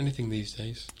they'll print anything these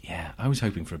days. Yeah, I was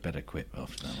hoping for a better quip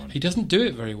after that one. He doesn't do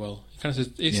it very well. He kind of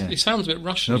says, it sounds a bit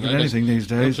Russian. They'll print anything these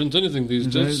days. They'll print anything these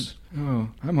days. Oh,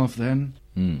 I'm off then.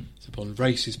 So Bond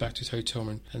races back to his hotel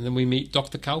room, and then we meet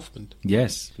Dr. Kaufman.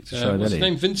 Yes, what's his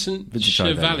name? Vincent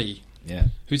Schiavelli. Yeah.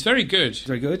 Who's very good.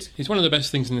 Very good. He's one of the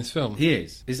best things in this film. He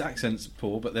is. His accent's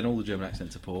poor, but then all the German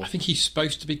accents are poor. I think he's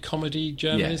supposed to be comedy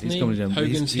German, Yeah, isn't he's he? comedy German, but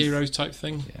Hogan's he's- Heroes type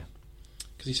thing. Yeah.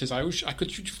 Because he says, I wish I could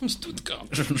shoot you from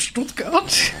Stuttgart. From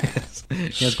Stuttgart? Yes.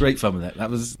 He has great fun with that. That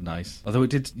was nice. Although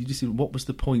you see, what was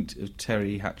the point of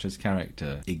Terry Hatcher's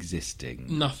character existing?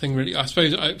 Nothing really. I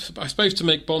suppose to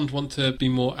make Bond want to be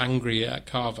more angry at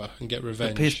Carver and get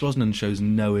revenge. But Pierce Brosnan shows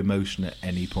no emotion at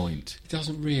any point. He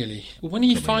doesn't really. Well, when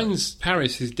he finds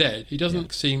Paris is dead, he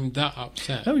doesn't seem that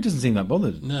upset. No, he doesn't seem that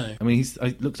bothered. No. I mean,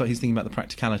 it looks like he's thinking about the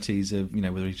practicalities of,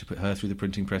 whether he should put her through the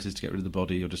printing presses to get rid of the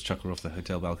body or just chuck her off the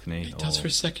hotel balcony. It does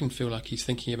for a second feel like he's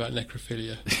thinking about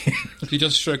necrophilia. He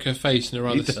does stroke her face in a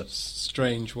rather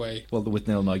strange way. Well, with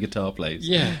Neil, my guitar plays.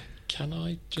 Yeah. Can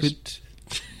I just...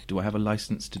 Do I have a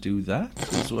licence to do that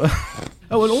as well?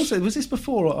 Oh, and also, was this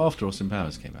before or after Austin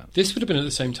Powers came out? This would have been at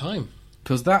the same time.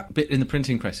 Because that bit in the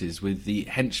printing presses with the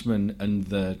henchmen and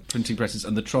the printing presses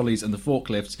and the trolleys and the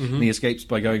forklifts, and he escapes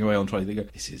by going away on trolley. They go,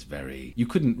 this is very... You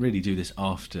couldn't really do this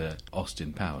after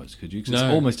Austin Powers, could you? Because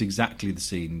it's almost exactly the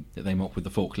scene that they mock with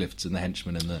the forklifts and the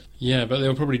henchmen and the... Yeah, but they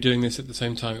were probably doing this at the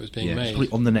same time it was being made.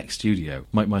 Probably on the next studio.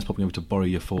 Mike Myers popping over to borrow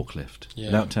your forklift.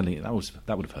 Without telling you. That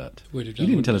would have hurt. Would have you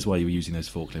done, didn't tell us why you were using those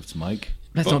forklifts, Mike.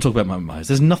 Let's not talk about Mike Myers.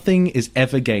 There's nothing is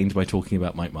ever gained by talking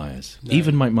about Mike Myers. No.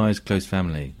 Even Mike Myers' close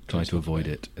family try to avoid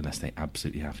it unless they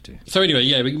absolutely have to. So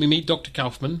anyway, we meet Dr.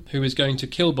 Kaufman, who is going to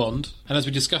kill Bond. And as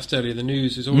we discussed earlier, the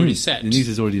news is already set. The news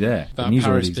is already there. About the news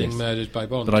Paris already being murdered by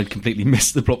Bond. But I'd completely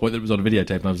missed the plot point that was on a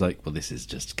videotape, and I was like, well, this is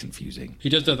just confusing. He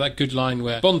does have that good line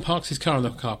where Bond parks his car in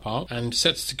the car park and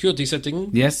sets security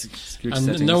setting. Yes, security and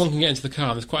settings. No one can get into the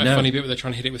car. There's quite a funny bit where they're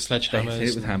trying to hit it with sledgehammers. They hit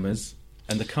it with hammers.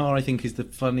 And the car, I think,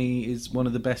 is one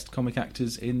of the best comic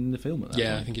actors in the film at that point.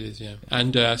 I think it is, yeah.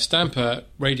 And Stamper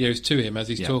radios to him as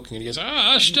he's talking, and he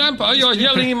goes, Stamper, you're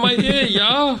yelling in my ear,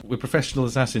 yeah? We're professional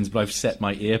assassins, but I've set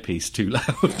my earpiece too loud.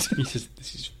 He says,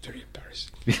 this is very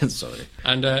embarrassing. Yeah, sorry.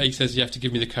 And he says, you have to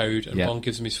give me the code, and Bond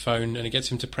gives him his phone, and he gets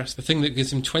him to press the thing that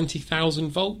gives him 20,000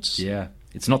 volts. Yeah.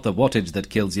 It's not the wattage that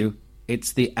kills you,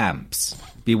 it's the amps.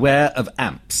 Beware of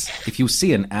amps. If you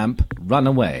see an amp, run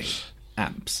away.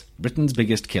 Amps, Britain's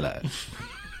biggest killer.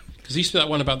 Because he used to be that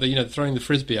one about the throwing the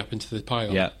frisbee up into the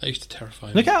pile. Yeah, that used to terrify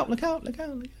me. Look out! Look out! Look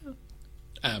out! Look out!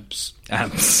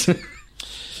 Amps.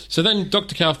 So then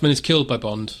Dr. Kaufman is killed by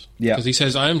Bond. Yeah. Because he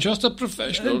says, I am just a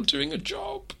professional doing a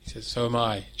job. He says, so am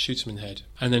I. Shoots him in the head.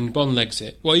 And then Bond legs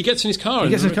it. Well, he gets in his car.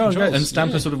 And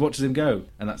Stamper sort of watches him go.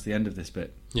 And that's the end of this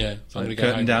bit. Yeah. So I'm going to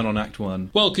curtain down on Act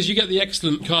 1. Well, because you get the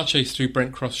excellent car chase through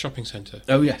Brent Cross Shopping Centre.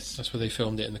 Oh, yes. That's where they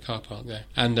filmed it in the car park there.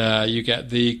 And you get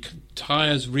the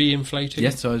tyres re-inflating.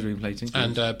 Yes, tyres re-inflating.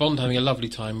 And Bond having a lovely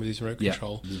time with his remote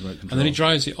control. With his remote control. And then he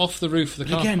drives it off the roof of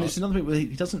the car again, park. it's another bit where he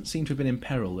doesn't seem to have been in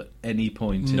peril at any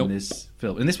point in this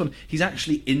film. In this one, he's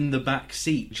actually in the back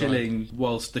seat, chilling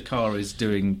whilst the car is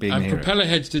being the hero.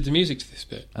 Propellerheads did the music to this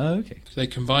bit. Oh, okay. They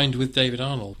combined with David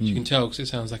Arnold. You can tell because it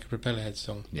sounds like a Propellerhead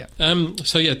song. Yeah.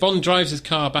 Bond drives his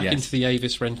car back into the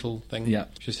Avis rental thing,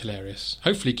 which is hilarious.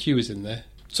 Hopefully Q is in there.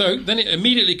 So then it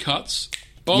immediately cuts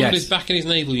Bond is back in his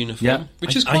naval uniform,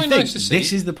 which is quite nice to see.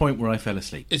 This is the point where I fell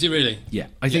asleep. Is it really? Yeah.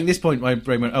 I think this point my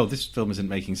brain went, this film isn't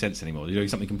making sense anymore. You're doing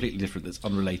something completely different that's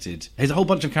unrelated. There's a whole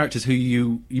bunch of characters who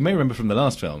you may remember from the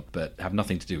last film, but have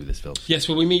nothing to do with this film. Yes,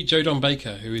 well, we meet Joe Don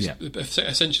Baker, who is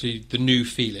essentially the new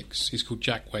Felix. He's called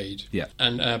Jack Wade. Yeah.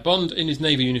 And Bond in his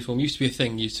naval uniform used to be a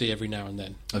thing you see every now and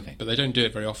then. Okay. But they don't do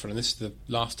it very often, and this is the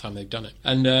last time they've done it.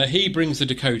 And he brings the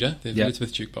decoder, the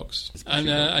Elizabeth jukebox,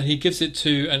 and he gives it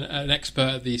to an expert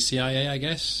at the CIA, I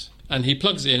guess. And he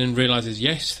plugs it in and realises,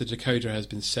 yes, the decoder has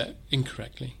been set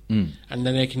incorrectly. And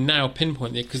then they can now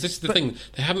pinpoint it, because this is the thing,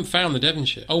 they haven't found the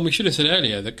Devonshire. Oh, and we should have said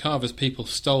earlier that Carver's people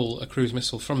stole a cruise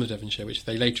missile from the Devonshire, which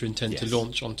they later intend to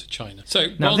launch onto China. So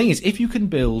now, the thing is, if you can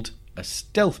build a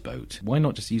stealth boat, why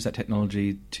not just use that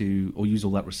technology or use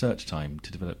all that research time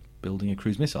to develop building a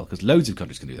cruise missile? Because loads of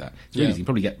countries can do that. It's really easy. You can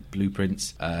probably get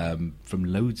blueprints from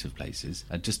loads of places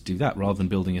and just do that rather than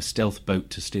building a stealth boat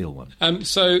to steal one.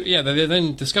 They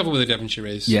then discover where the Devonshire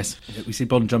is. Yes. We see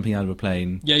Bond jumping out of a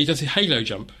plane. Yeah, he does a halo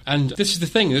jump. And this is the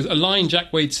thing, there's a line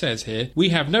Jack Wade says here, we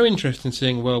have no interest in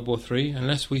seeing World War III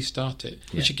unless we start it.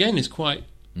 Which again is quite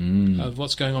of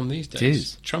what's going on these days. It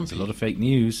is. Trumpy. It's a lot of fake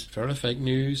news. A lot of fake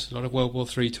news, a lot of World War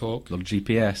III talk. A lot of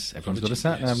GPS. Everyone's got a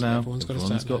sat-nav now.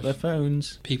 Everyone's got their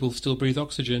phones. People still breathe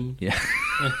oxygen. Yeah.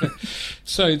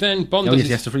 So then Bond... he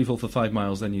has to free fall for 5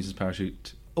 miles, then uses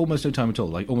parachute. Almost no time at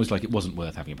all, almost like it wasn't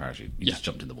worth having a parachute. You just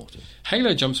jumped in the water.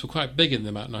 Halo jumps were quite big in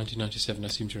them about 1997, I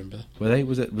seem to remember. Were they?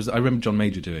 I remember John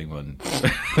Major doing one.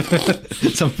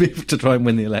 Some people to try and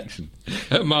win the election.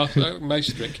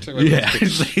 Maastricht. Yeah,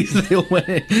 they all went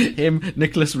in. Him,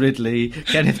 Nicholas Ridley,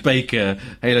 Kenneth Baker,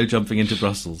 Halo jumping into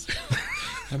Brussels.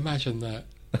 Imagine that.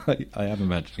 I am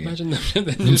imagining. Imagine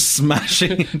them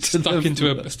smashing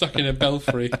into stuck in a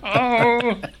belfry.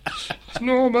 Oh,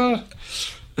 Norma.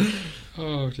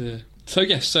 Oh dear. So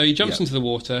he jumps into the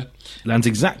water. Lands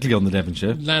exactly on the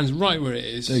Devonshire. Lands right where it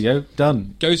is. There you go,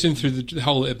 done. Goes in through the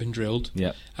hole that had been drilled.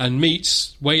 Yeah. And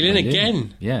meets Wei Lin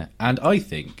again. Yeah. And I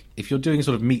think if you're doing a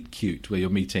sort of meet cute where you're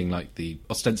meeting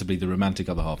ostensibly the romantic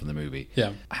other half of the movie,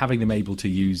 having them able to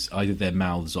use either their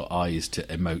mouths or eyes to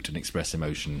emote and express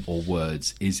emotion or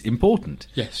words is important.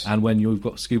 Yes. And when you've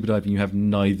got scuba diving, you have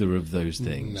neither of those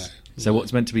things. No. So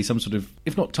what's meant to be some sort of,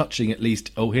 if not touching, at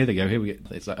least, here they go, here we go.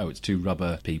 It's like, it's two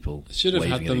rubber people. Should have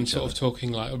had them sort of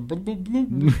talking like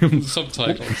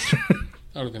subtitles.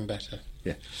 That would have been better.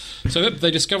 Yeah. So they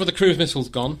discover the cruise missile's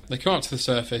gone. They come up to the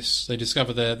surface. They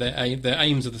discover their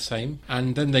aims are the same.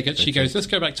 And then she goes, let's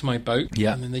go back to my boat.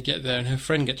 Yeah. And then they get there and her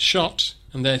friend gets shot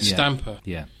and they stamp her.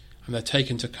 Yeah. And they're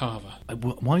taken to Carver.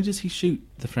 Why does he shoot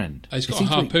the friend? He's got a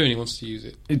harpoon, he wants to use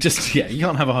it. You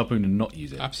can't have a harpoon and not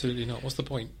use it. Absolutely not. What's the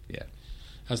point? Yeah.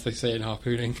 As they say in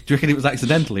harpooning. Do you reckon it was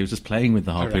accidental? He was just playing with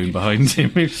the harpoon behind him.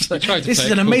 He was like, this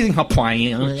is an amazing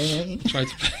harpoon. Tried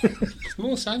to play.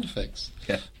 More sound effects.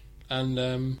 Yeah.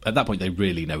 And at that point, they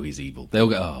really know he's evil. They all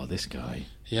go, this guy.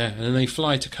 Yeah, and then they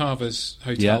fly to Carver's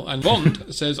hotel, and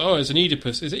Bond says, it's an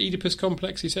Oedipus. Is it Oedipus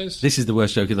complex, he says? This is the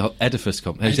worst joke of the whole Oedipus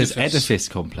complex. He says Edifice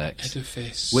complex.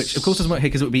 Edifice. Which, of course, doesn't work here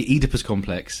because it would be Oedipus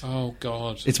complex. Oh,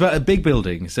 God. It's about a big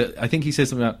building, so I think he says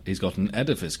something about, he's got an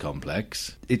edifice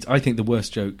complex. It's, I think, the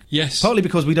worst joke. Yes. Partly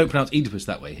because we don't pronounce Oedipus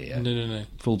that way here. No.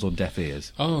 Falls on deaf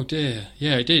ears. Oh, dear.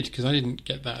 Yeah, it did, because I didn't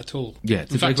get that at all. Yeah.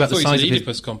 In fact, I thought it was an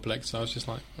Oedipus complex, so I was just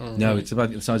like, No, it's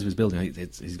about the size of his building.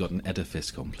 He's got an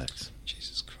edifice complex.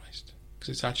 Jesus Christ. Because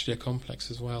it's actually a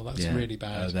complex as well. That's really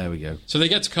bad. There we go. So they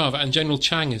get to Carver, and General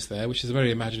Chang is there, which is a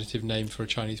very imaginative name for a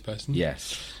Chinese person.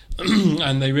 Yes.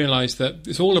 And they realise that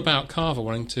it's all about Carver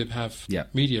wanting to have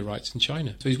media rights in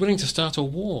China. So he's willing to start a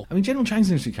war. I mean, General Chang's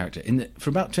an interesting character. For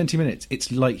about 20 minutes,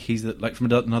 it's like he's like from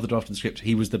another draft of the script,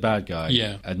 he was the bad guy.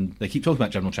 Yeah. And they keep talking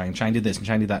about General Chang. Chang did this and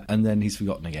Chang did that, and then he's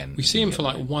forgotten again. We see him for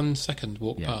 1 second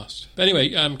walk past. But anyway,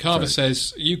 Carver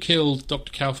says, you killed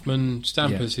Dr. Kaufman,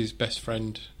 Stamper's his best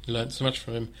friend. Learned so much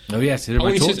from him. Oh yes, he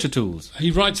torture tools.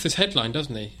 He writes this headline,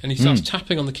 doesn't he? And he starts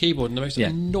tapping on the keyboard in the most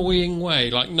annoying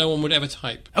way, like no one would ever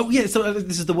type. Oh yeah, so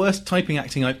this is the worst typing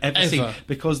acting I've ever seen,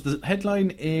 because the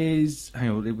headline is,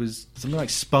 it was something like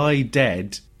 "Spy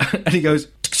Dead," and he goes,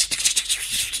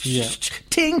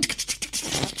 ting.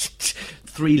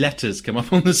 3 letters come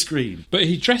up on the screen. But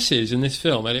he dresses in this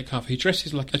film, Elliot Carver, he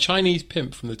dresses like a Chinese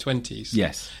pimp from the 20s.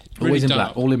 Yes. Really Always in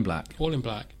dark. black, all in black. All in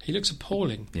black. He looks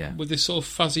appalling. Yeah. With this sort of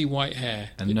fuzzy white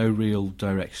hair. And no real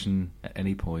direction at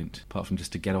any point, apart from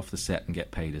just to get off the set and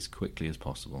get paid as quickly as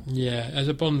possible. Yeah, as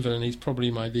a Bond villain, he's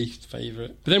probably my least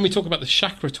favourite. But then we talk about the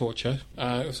chakra torture.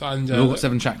 We've all got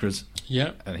 7 chakras.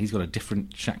 Yeah. And he's got a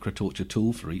different chakra torture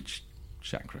tool for each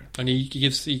chakra. And he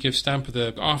gives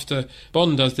Stamper after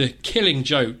Bond does the killing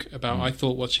joke about I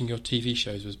thought watching your TV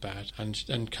shows was bad,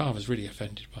 and Carver's really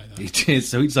offended by that. He is,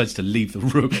 so he decides to leave the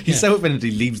room. He's so offended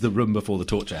he leaves the room before the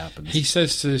torture happens. He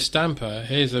says to Stamper,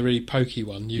 "Here's a really pokey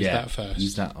one. Use that first."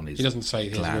 Use that on his. He doesn't say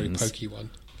here's glands. a really pokey one.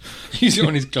 Use it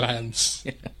on his glands.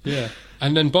 Yeah.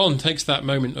 And then Bond takes that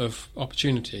moment of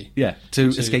opportunity. Yeah, to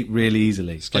escape really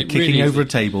easily. Like kicking over a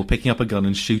table, picking up a gun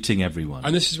and shooting everyone.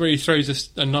 And this is where he throws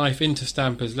a knife into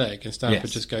Stamper's leg, and Stamper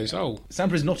just goes, oh.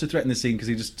 Stamper is not a threat in this scene because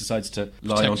he just decides to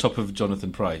lie on top of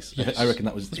Jonathan Pryce. Yes. I reckon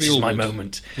this is my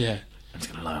moment. Yeah. I'm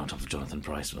just going to lie on top of Jonathan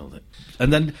Pryce.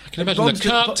 And then I can imagine the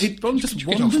cut. Bond just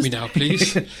get off me now,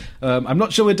 please. I'm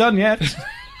not sure we're done yet.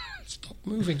 Stop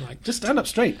moving like just stand up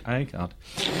straight. I can't.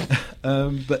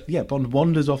 But yeah, Bond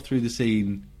wanders off through the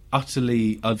scene,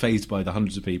 utterly unfazed by the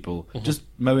hundreds of people, just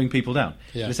mowing people down.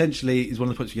 Yeah. And essentially, is one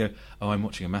of the points where you go, "Oh, I'm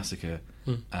watching a massacre.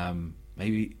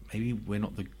 Maybe we're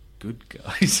not the good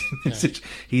guys."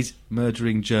 He's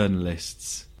murdering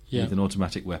journalists with an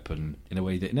automatic weapon in a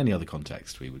way that, in any other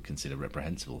context, we would consider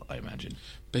reprehensible, I imagine.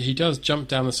 But he does jump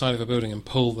down the side of a building and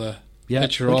pull the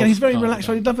picture off. Again, he's very relaxed.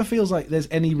 It never feels like there's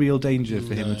any real danger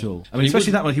for him at all. I mean,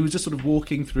 especially that one, he was just sort of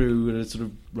walking through at a sort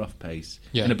of rough pace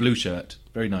in a blue shirt,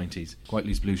 very 90s, quite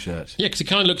loose blue shirt. Yeah, because he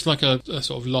kind of looks like a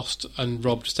sort of lost and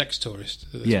robbed sex tourist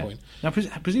at this point. Now,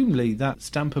 presumably, that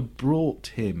Stamper brought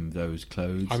him those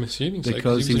clothes. I'm assuming so.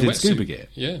 Because he was in scuba gear.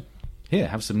 Yeah. Here,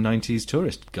 have some 90s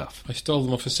tourist guff. I stole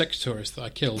them off a sex tourist that I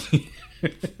killed.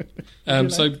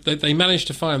 So they managed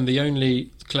to find the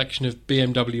only collection of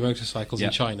BMW motorcycles in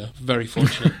China. Very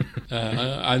fortunate.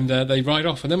 And they ride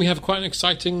off. And then we have quite an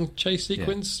exciting chase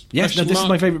sequence. Yes, this is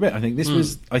my favourite bit.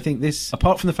 I think this,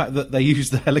 apart from the fact that they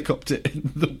use the helicopter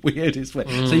in the weirdest way.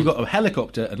 So you've got a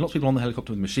helicopter and lots of people on the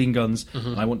helicopter with machine guns,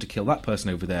 and I want to kill that person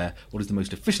over there. What is the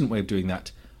most efficient way of doing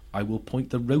that? I will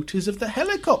point the rotors of the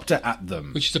helicopter at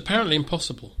them. Which is apparently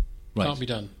impossible. Right. Can't be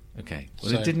done. Okay.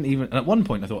 Well, it didn't even... And at one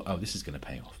point I thought, this is going to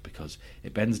pay off, because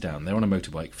it bends down. They're on a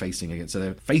motorbike so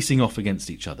they're facing off against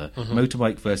each other.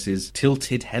 Motorbike versus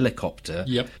tilted helicopter.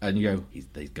 Yep. And you go,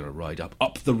 they're going to ride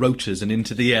up the rotors and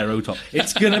into the aerotop.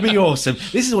 It's going to be awesome.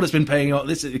 This is what it's been paying off.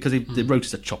 This is because the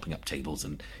rotors are chopping up tables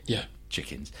and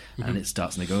chickens. And it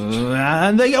starts and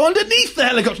they go underneath the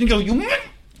helicopter and you go,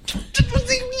 that was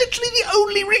literally the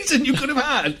only reason you could have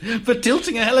had for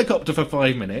tilting a helicopter for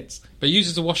 5 minutes. But he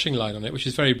uses a washing line on it, which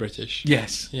is very British.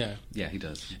 Yes. Yeah. Yeah, he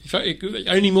does. In fact,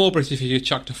 only more British if you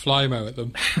chucked a Flymo at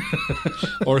them.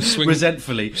 Or a swing...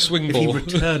 Resentfully. Swing ball. If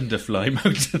he returned a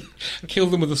Flymo to them. Kill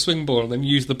them with a swing ball and then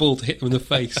use the ball to hit them in the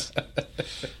face.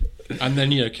 And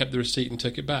then, kept the receipt and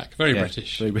took it back. Very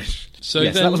British. Very British. So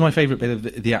yes, that was my favourite bit of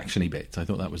the actiony bit. I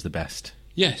thought that was the best.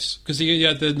 Yes, because he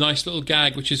had the nice little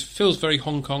gag, which feels very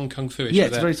Hong Kong kung fu-ish. Yeah,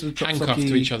 it's very sort of handcuffed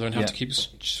to each other and have to keep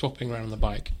swapping around on the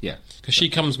bike. Yeah.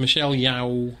 Because Michelle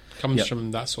Yeoh comes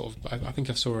from that sort of... I think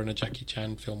I saw her in a Jackie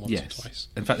Chan film once or twice.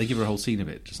 In fact, they give her a whole scene of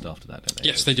it just after that, don't they?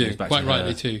 Yes, they do. Quite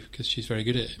rightly too, because she's very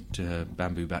good at it. To her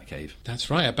bamboo bat cave. That's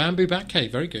right, a bamboo bat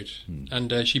cave. Very good.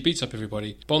 And she beats up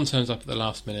everybody. Bond turns up at the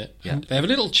last minute. Yeah. And they have a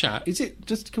little chat. Is it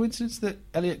just a coincidence that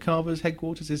Elliot Carver's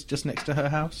headquarters is just next to her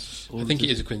house? I think it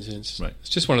is a coincidence. Right. It's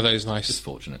just one of those nice... Just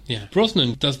fortunate. Yeah.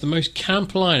 Brosnan does the most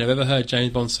camp line I've ever heard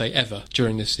James Bond say ever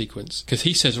during this sequence. Because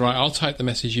he says, right, I'll type the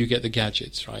message, you get the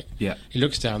gadgets, right? Yeah. He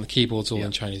looks down, the keyboard's all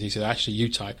in Chinese. He says, actually, you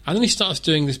type. And then he starts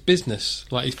doing this business,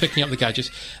 like he's picking up the gadgets,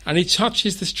 and he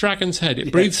touches this dragon's head.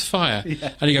 It breathes fire.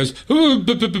 Yeah. And he goes, and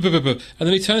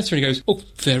then he turns to her and he goes, oh,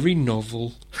 very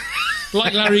novel.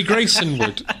 Like Larry Grayson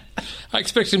would. I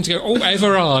expected him to go,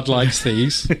 Everard likes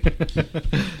these.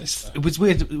 It was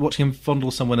weird watching him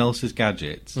fondle someone else's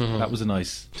gadgets. That was a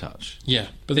nice touch. Yeah,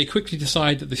 but they quickly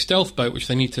decide that the stealth boat, which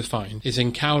they need to find, is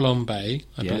in Kowloon Bay,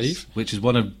 I believe. Which is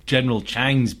one of General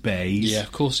Chang's bays. Yeah,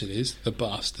 of course it is. The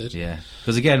bastard. Yeah.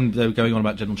 Because again, they're going on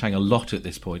about General Chang a lot at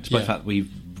this point, despite the fact we've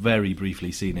very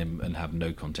briefly seen him and have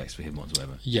no context for him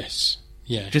whatsoever. Yes.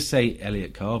 Yeah. Just say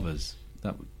Elliot Carver's.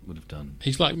 That would have done.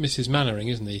 He's like Mrs. Mannering,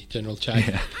 isn't he, General Chang?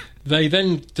 Yeah. They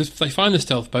find the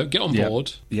stealth boat, get on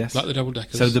board, like the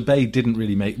double-deckers. So the bay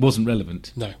wasn't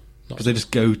relevant. No. Because they just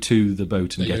go to the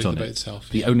boat and get on the it. Boat itself,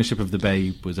 the ownership of the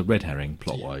bay was a red herring,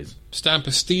 plot-wise.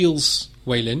 Stamper steals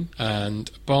Wei Lin,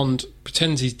 and Bond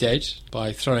pretends he's dead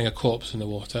by throwing a corpse in the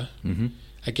water. Mm-hmm.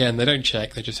 Again, they don't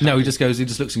check, they just... No, he just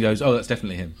looks and goes, oh, that's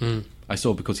definitely him. I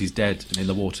saw because he's dead and in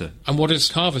the water. And what does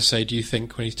Carver say, do you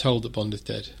think, when he's told that Bond is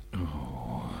dead?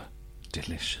 Oh,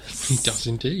 delicious. He does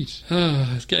indeed.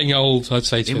 It's getting old, I'd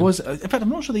say to him. In fact, I'm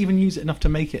not sure they even use it enough to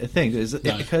make it a thing. It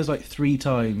occurs like 3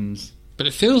 times. But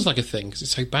it feels like a thing because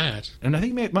it's so bad. And I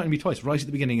think it might be twice, right at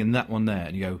the beginning and that one there,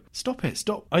 and you go, stop it,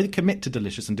 stop. Either commit to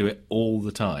delicious and do it all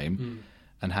the time,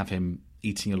 and have him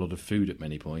eating a lot of food at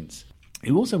many points.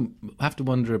 You also have to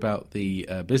wonder about the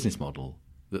business model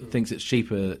that thinks it's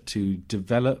cheaper to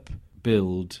develop,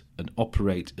 build and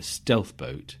operate a stealth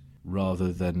boat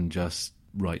rather than just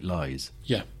write lies.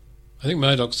 Yeah. I think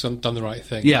Murdoch's done the right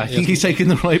thing. Yeah, I think he's taken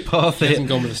the right path He here. hasn't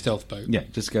gone with a stealth boat. Yeah,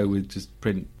 just go with just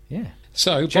print. Yeah.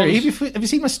 So, Jerry, Bond... have you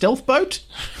seen my stealth boat?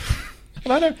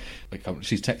 Well, I know.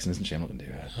 She's Texan, isn't she? I'm not going to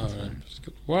do her. All right.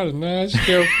 What a nice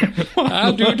girl.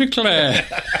 I do declare.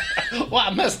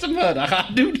 What, Mr. Murdoch, I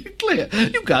do declare.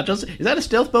 You got us. Is that a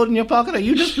stealth boat in your pocket? Or are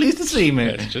you just pleased to see me?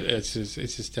 It's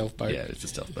a stealth boat. Yeah, it's a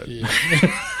stealth boat. Yeah.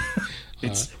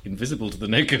 It's invisible to the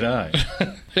naked eye.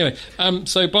 Anyway,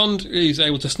 so Bond is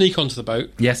able to sneak onto the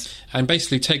boat. Yes. And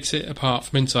basically takes it apart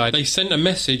from inside. They sent a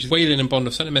message, Weyland and Bond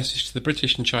have sent a message to the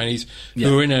British and Chinese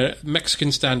who are in a Mexican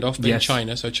standoff in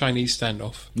China, so a Chinese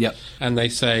standoff. Yep. And they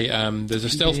say there's a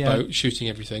stealth boat shooting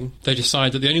everything. They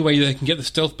decide that the only way they can get the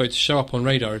stealth boat to show up on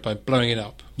radar is by blowing it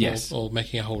up. Yes. Or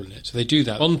making a hole in it. So they do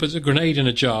that. Bond puts a grenade in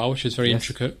a jar, which is very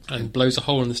intricate, and blows a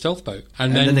hole in the stealth boat.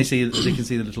 And then they can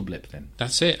see the little blip then.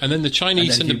 That's it. And then the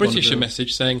Chinese send the British a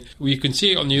message saying, well, you can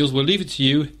see it on the news, we'll leave it to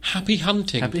you. Happy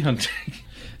hunting. Happy hunting.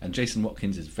 And Jason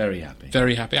Watkins is very happy.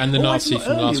 Very happy. And the Nazi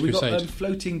from Last Crusade. We got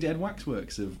floating dead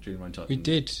waxworks of Julian Rhind-Tutt. We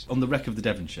did. On the wreck of the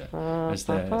Devonshire. As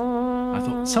there, I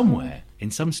thought somewhere, in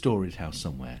some storied house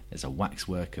somewhere, there's a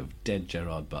waxwork of dead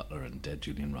Gerard Butler and dead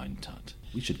Julian Rhind-Tutt.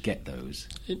 We should get those.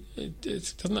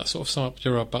 Doesn't that sort of sum up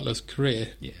Gerard Butler's career?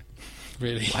 Yeah.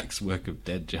 Really. Waxwork of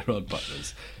dead Gerard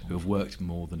Butlers who have worked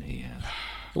more than he has.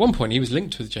 At one point, he was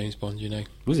linked with James Bond, you know.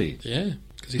 Was he? Yeah.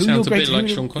 Because he sounds a bit like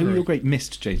Sean Connery. Who are your great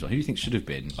missed James Bond? Who do you think should have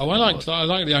been? Oh, I like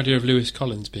the idea of Lewis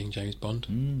Collins being James Bond.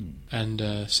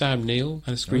 And Sam Neill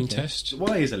and a screen test.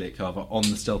 Why is Elliot Carver on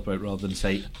the stealth boat rather than,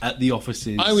 say, at the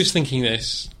offices? I was thinking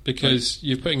this because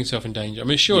you're putting yourself in danger. I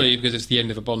mean, surely because it's the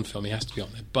end of a Bond film, he has to be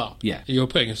on there. But you're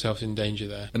putting yourself in danger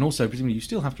there. And also, presumably, you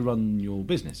still have to run your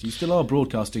business. You still are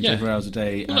broadcasting 24 hours a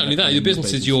day. Well, not only that, your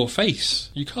business is your face.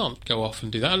 You can't go off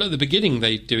and do that. At the beginning,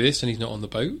 they do this and he's not on the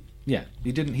boat. Yeah,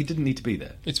 he didn't need to be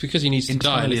there. It's because he needs to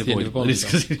die. It's the end of a Bond It's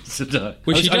because he needs to die.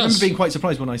 Which he does. I remember being quite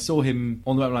surprised when I saw him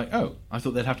on the boat. I'm like, oh, I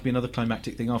thought there'd have to be another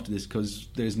climactic thing after this because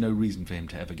there's no reason for him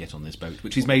to ever get on this boat.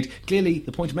 Which he's made clearly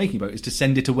the point of making a boat is to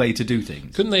send it away to do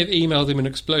things. Couldn't they have emailed him an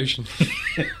explosion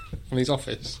from his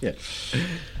office? Yeah.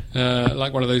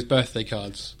 Like one of those birthday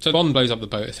cards. So Bond blows up the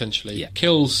boat essentially,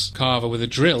 kills Carver with a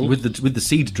drill, with the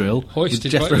seed drill, hoisted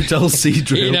with Jethro Tull's seed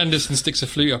drill. Ian Anderson sticks a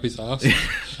flute up his arse,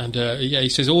 and he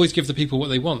says always give the people what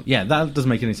they want. Yeah, that doesn't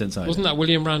make any sense either. Wasn't that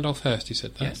William Randolph Hearst who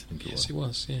said that? Yes, I think it was. Yes, it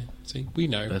was. Yeah, see, we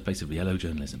know. Birthplace of yellow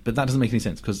journalism, but that doesn't make any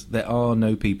sense because there are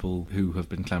no people who have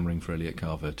been clamouring for Elliot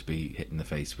Carver to be hit in the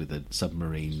face with a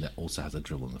submarine that also has a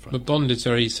drill on the front. But Bond is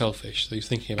very selfish, so he's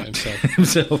thinking about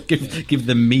himself. Give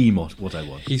the me what I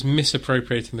want. He's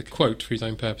misappropriating the quote for his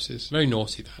own purposes. Very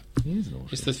naughty, that. It is naughty.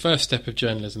 It's the first step of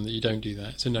journalism that you don't do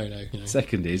that. It's a no-no. You know.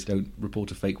 Second is don't report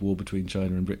a fake war between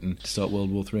China and Britain to start World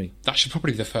War III. That should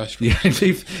probably be the first rule. Yeah,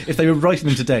 if they were writing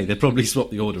them today, they'd probably swap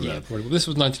the order around. Well, this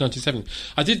was 1997.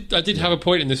 I did have a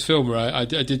point in this film where I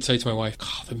did say to my wife,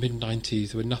 the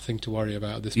mid-90s, there was nothing to worry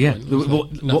about at this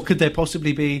point. What could there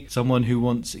possibly be? Someone who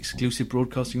wants exclusive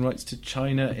broadcasting rights to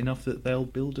China enough that they'll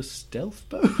build a stealth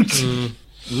boat?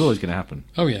 It was always going to happen.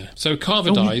 Oh, yeah. So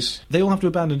Carver dies. They all have to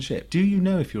abandon ship. Do you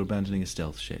know if you're abandoning a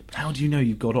stealth ship? How do you know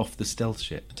you've got off the stealth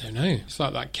ship? I don't know. It's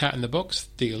like that cat in the box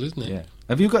deal, isn't it? Yeah.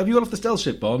 Have you got off the stealth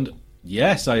ship, Bond?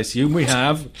 Yes, I assume we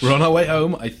have. We're on our way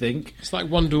home, I think. It's like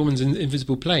Wonder Woman's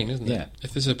invisible plane, isn't it? Yeah.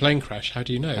 If there's a plane crash, how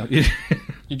do you know?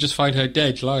 You just find her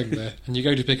dead lying there, and you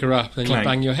go to pick her up, and then you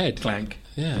bang your head. Clank.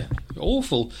 Yeah.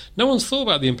 Awful. No one's thought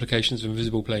about the implications of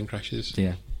invisible plane crashes.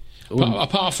 Yeah.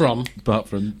 Apart from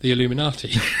the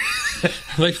Illuminati.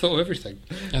 They've thought of everything.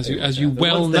 As you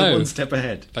well know. They're one step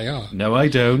ahead. They are. No, I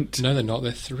don't. No, they're not.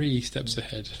 They're 3 steps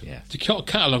ahead. Yeah. To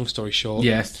cut a long story short.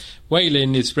 Yes.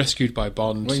 Weylin is rescued by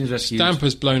Bond.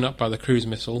 Stamper's blown up by the cruise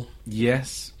missile.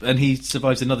 Yes. And he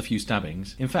survives another few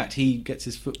stabbings. In fact, he gets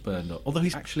his foot burned off. Although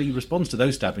he actually responds to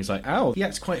those stabbings like, ow. He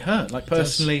acts quite hurt. Like,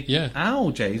 personally,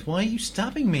 ow, James, why are you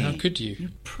stabbing me? How could you? You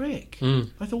prick.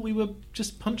 I thought we were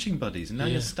just punching buddies and now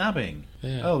you're stabbing.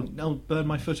 Yeah. Oh, no, burn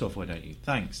my foot off, why don't you?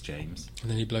 Thanks, James.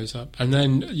 And then he blows up. And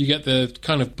then you get the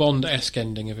kind of Bond-esque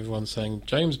ending of everyone saying,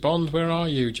 James Bond, where are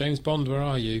you? James Bond, where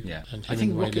are you? Yeah. And I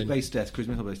think rocket-based deaths, cruise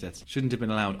missile-based deaths, shouldn't have been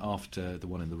allowed after the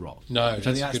one in The Rock. No. Which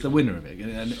I think that's the winner of it.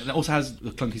 And it also has the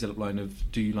clunky setup line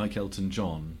of, do you like Elton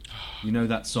John? You know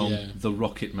that song, The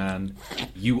Rocket Man?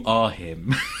 You are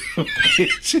him.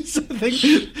 Which is, I think,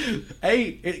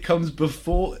 it comes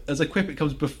before, as a quip, it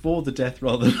comes before the death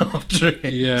rather than after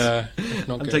it. Yeah.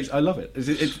 I love it.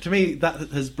 To me, that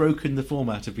has broken the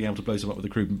format of being able to blow someone up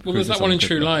with a crude. Well, there's that one in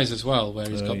True Lies as well, where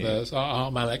he's got the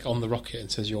Art Malek on the rocket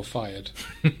and says, "You're fired."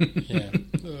 Yeah,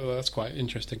 that's quite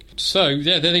interesting. So,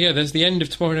 yeah, there you go. There's the end of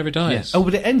Tomorrow Never Dies. Yeah. Oh,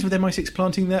 but it ends with MI6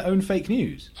 planting their own fake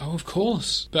news. Oh, of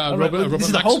course. But Robert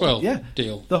Maxwell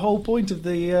deal. The whole point of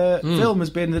the film has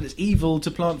been that it's evil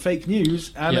to plant fake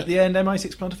news, and at the end,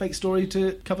 MI6 plant a fake story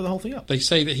to cover the whole thing up. They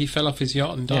say that he fell off his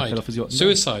yacht and died. Yeah, fell off his yacht and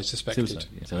Suicide suspected. Suicide,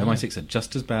 yeah. So MI6 are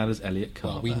just as bad as Elliot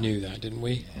Carter. Well, we knew that, didn't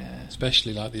we? Yeah.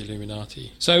 Especially like the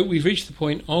Illuminati. So we've reached the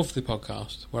point of the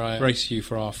podcast where I brace you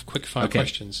for our quick-fire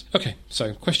questions. Okay,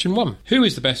 so question 1. Who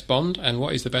is the best Bond, and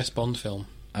what is the best Bond film?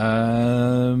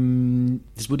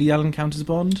 Does Woody Allen count as a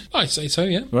Bond? I'd say so,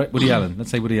 yeah. Right, Woody Allen.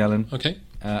 Let's say Woody Allen. Okay.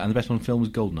 And the best Bond film was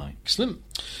Goldeneye. Excellent.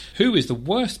 Who is the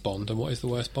worst Bond, and what is the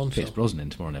worst Bond film? Pierce Brosnan,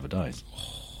 Tomorrow Never Dies.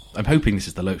 I'm hoping this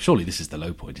is the low... Surely this is the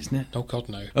low point, isn't it? Oh, God,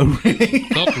 no. Oh, really?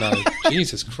 God, no.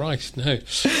 Jesus Christ, no.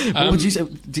 What would you say?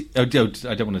 I don't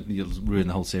want to ruin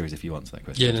the whole series if you answer that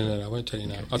question. Yeah, no, I won't tell you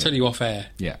now. I'll tell you off air.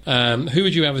 Yeah. Who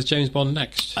would you have as James Bond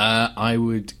next? I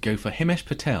would go for Himesh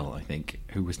Patel, I think,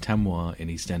 who was Tamwa in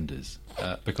EastEnders.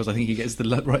 Because I think he gets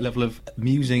the right level of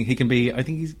musing. He can be... I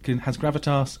think he has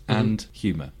gravitas and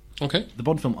humour. Okay. The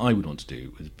Bond film I would want to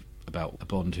do was about a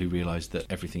Bond who realised that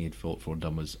everything he'd fought for and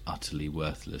done was utterly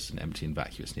worthless and empty and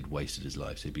vacuous, and he'd wasted his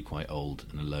life, so he'd be quite old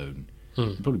and alone.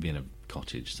 He'd probably be in a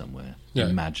cottage somewhere,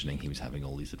 imagining he was having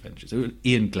all these adventures. So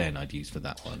Ian Glenn I'd use for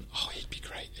that one. Oh, he'd be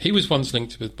great. He was once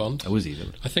linked with Bond. Oh, was he?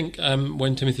 I think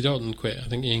when Timothy Dalton quit, I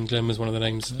think Ian Glenn was one of the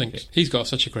names linked. He's got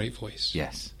such a great voice.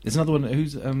 Yes. There's another one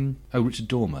who's... Richard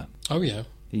Dormer. Oh, yeah.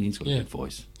 He's got a good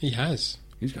voice. He has.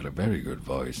 He's got a very good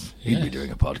voice. He'd be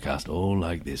doing a podcast all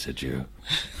like this at you.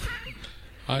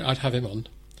 I'd have him on.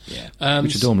 Yeah.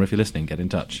 Richard Dormer, if you're listening, get in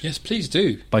touch. Yes, please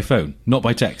do. By phone, not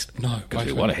by text. No, by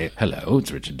phone. Want to hear, hello,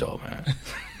 it's Richard Dormer.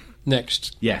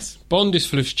 Next. Yes. Bond is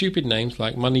full of stupid names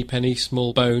like Moneypenny,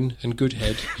 Small Bone and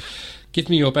Goodhead. Give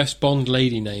me your best Bond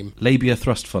lady name. Labia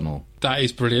Thrust Funnel. That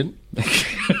is brilliant.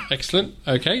 Excellent.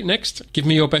 Okay, next. Give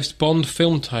me your best Bond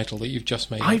film title that you've just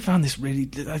made. I found this really...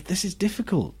 This is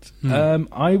difficult.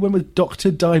 I went with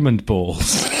Dr. Diamond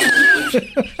Balls.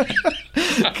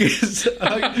 Because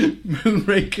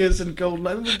Moonrakers and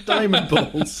Goldeneye with Diamond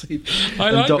Balls. I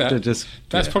like Doctor that.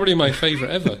 That's probably my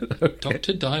favourite ever. Okay.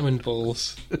 Dr. Diamond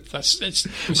Balls. It's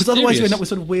because otherwise you end up with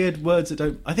sort of weird words that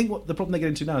don't... I think what the problem they get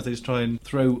into now is they just try and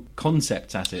throw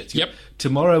concepts at it. Yep.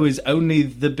 Tomorrow is only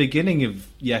the beginning of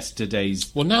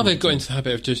yesterday's... Well, now they've got into the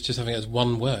habit of just having it as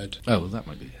one word. Oh, well, that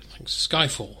might be it.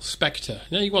 Skyfall, Spectre.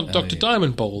 You want Dr.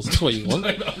 Diamond Balls. That's what you want.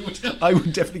 I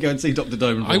would definitely go and see Dr.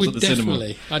 Diamond Balls at the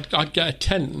cinema. I'd get a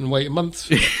tent and wait a month.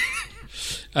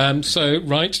 So,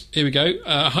 right, here we go.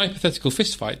 A hypothetical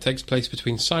fistfight takes place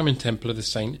between Simon Templar, the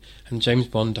Saint, and James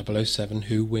Bond 007.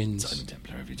 Who wins? Simon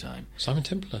Templar every time. Simon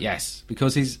Templar? Yes,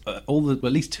 because he's at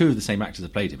least two of the same actors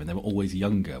have played him, and they were always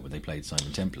younger when they played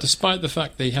Simon Templar. Despite the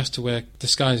fact that he has to wear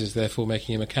disguises, therefore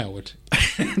making him a coward.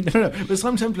 No. But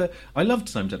Simon Templar, I loved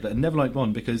Simon Templar and never liked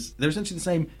Bond because they're essentially the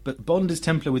same, but Bond is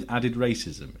Templar with added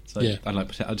racism. It's like,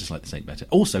 I just like the Saint better.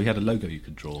 Also, he had a logo you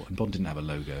could draw, and Bond didn't have a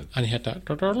logo. And he had that...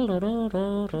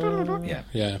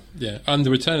 Yeah. And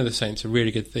the Return of the Saint's a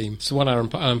really good theme. It's the one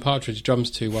Alan Partridge drums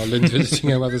to while Lynn's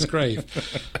visiting her mother's grave.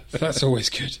 That's always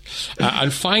good.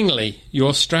 And finally,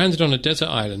 you're stranded on a desert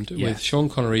island with Sean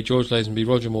Connery, George Lazenby,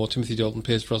 Roger Moore, Timothy Dalton,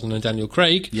 Pierce Brosnan and Daniel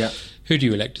Craig. Yeah. Who do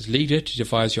you elect as leader to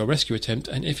devise your rescue attempt?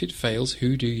 And if it fails,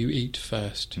 who do you eat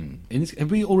first?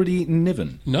 Have we already eaten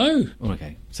Niven? No. Oh,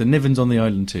 okay. So Niven's on the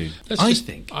island too.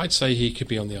 I'd say he could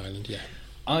be on the island, yeah.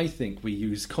 I think we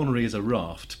use Connery as a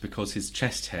raft because his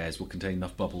chest hairs will contain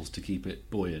enough bubbles to keep it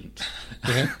buoyant.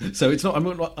 Yeah. So it's not. I'm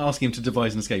not asking him to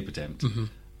devise an escape attempt. Mm-hmm.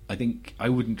 I think I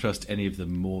wouldn't trust any of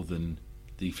them more than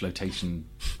the flotation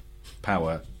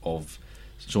power of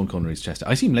Sean Connery's chest.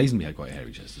 I assume Lazenby had quite a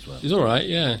hairy chest as well. He's all right,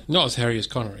 yeah. Not as hairy as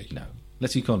Connery. No.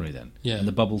 Let's use Connery then. Yeah. And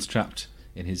the bubbles trapped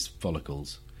in his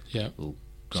follicles. Yeah. Will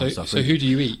So who do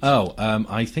you eat?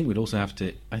 I think we'd also have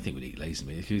to... I think we'd eat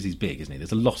Lazenby because he's big, isn't he?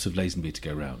 There's a lot of Lazenby to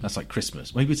go around. That's like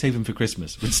Christmas. Maybe we'd save him for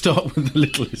Christmas. We'd start with the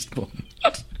littlest one.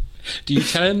 Do you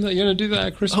tell him that you're going to do that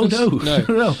at Christmas? Oh,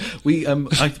 no.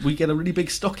 We get a really big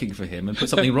stocking for him and put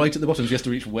something right at the bottom so he has to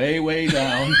reach way, way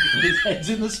down with his head's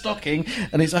in the stocking.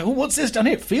 And he's like, oh, what's this down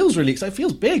here? It feels really exciting. It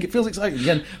feels big. It feels exciting. And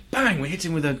then, bang, we hit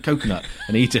him with a coconut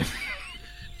and eat him.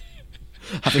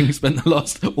 Having spent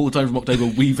all the time from October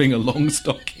weaving a long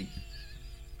stocking.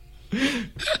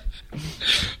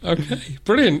 Okay,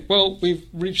 brilliant. Well, we've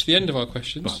reached the end of our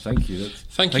questions. Oh, thank you.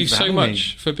 Thank you so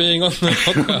much for being on the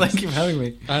podcast. Thank you for having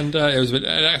me. And it was an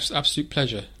absolute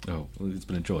pleasure. Oh, well, it's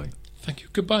been a joy. Thank you.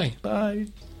 Goodbye. Bye.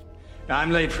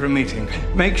 I'm late for a meeting.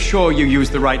 Make sure you use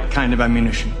the right kind of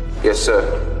ammunition. Yes, sir.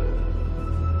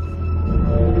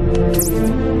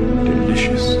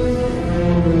 Delicious.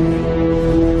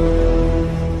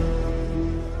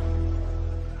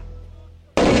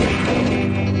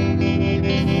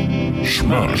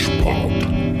 Smash Pod.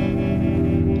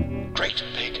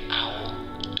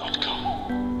 GreatBigOwl.com.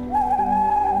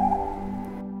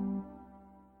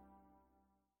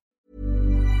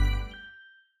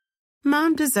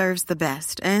 Mom deserves the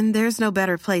best, and there's no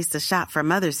better place to shop for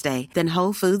Mother's Day than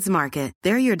Whole Foods Market.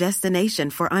 They're your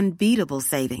destination for unbeatable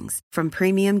savings, from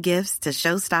premium gifts to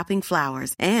show-stopping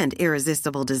flowers and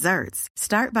irresistible desserts.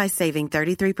 Start by saving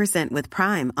 33% with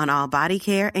Prime on all body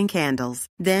care and candles.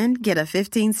 Then get a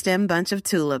 15-stem bunch of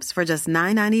tulips for just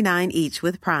 $9.99 each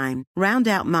with Prime. Round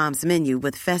out Mom's menu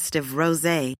with festive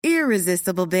rosé,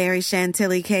 irresistible berry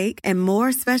chantilly cake, and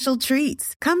more special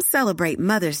treats. Come celebrate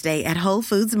Mother's Day at Whole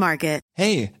Foods Market.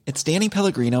 Hey, it's Danny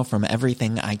Pellegrino from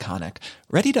Everything Iconic.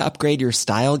 Ready to upgrade your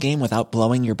style game without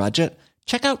blowing your budget?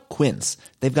 Check out Quince.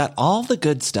 They've got all the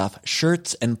good stuff,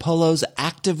 shirts and polos,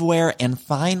 activewear, and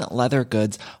fine leather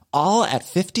goods, all at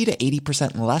 50 to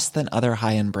 80% less than other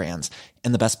high-end brands.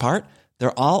 And the best part?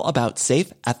 They're all about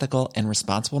safe, ethical, and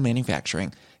responsible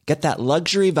manufacturing. Get that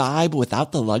luxury vibe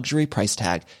without the luxury price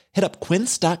tag. Hit up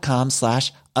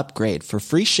quince.com/upgrade for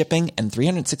free shipping and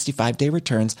 365-day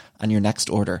returns on your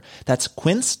next order. That's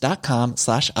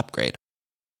quince.com/upgrade.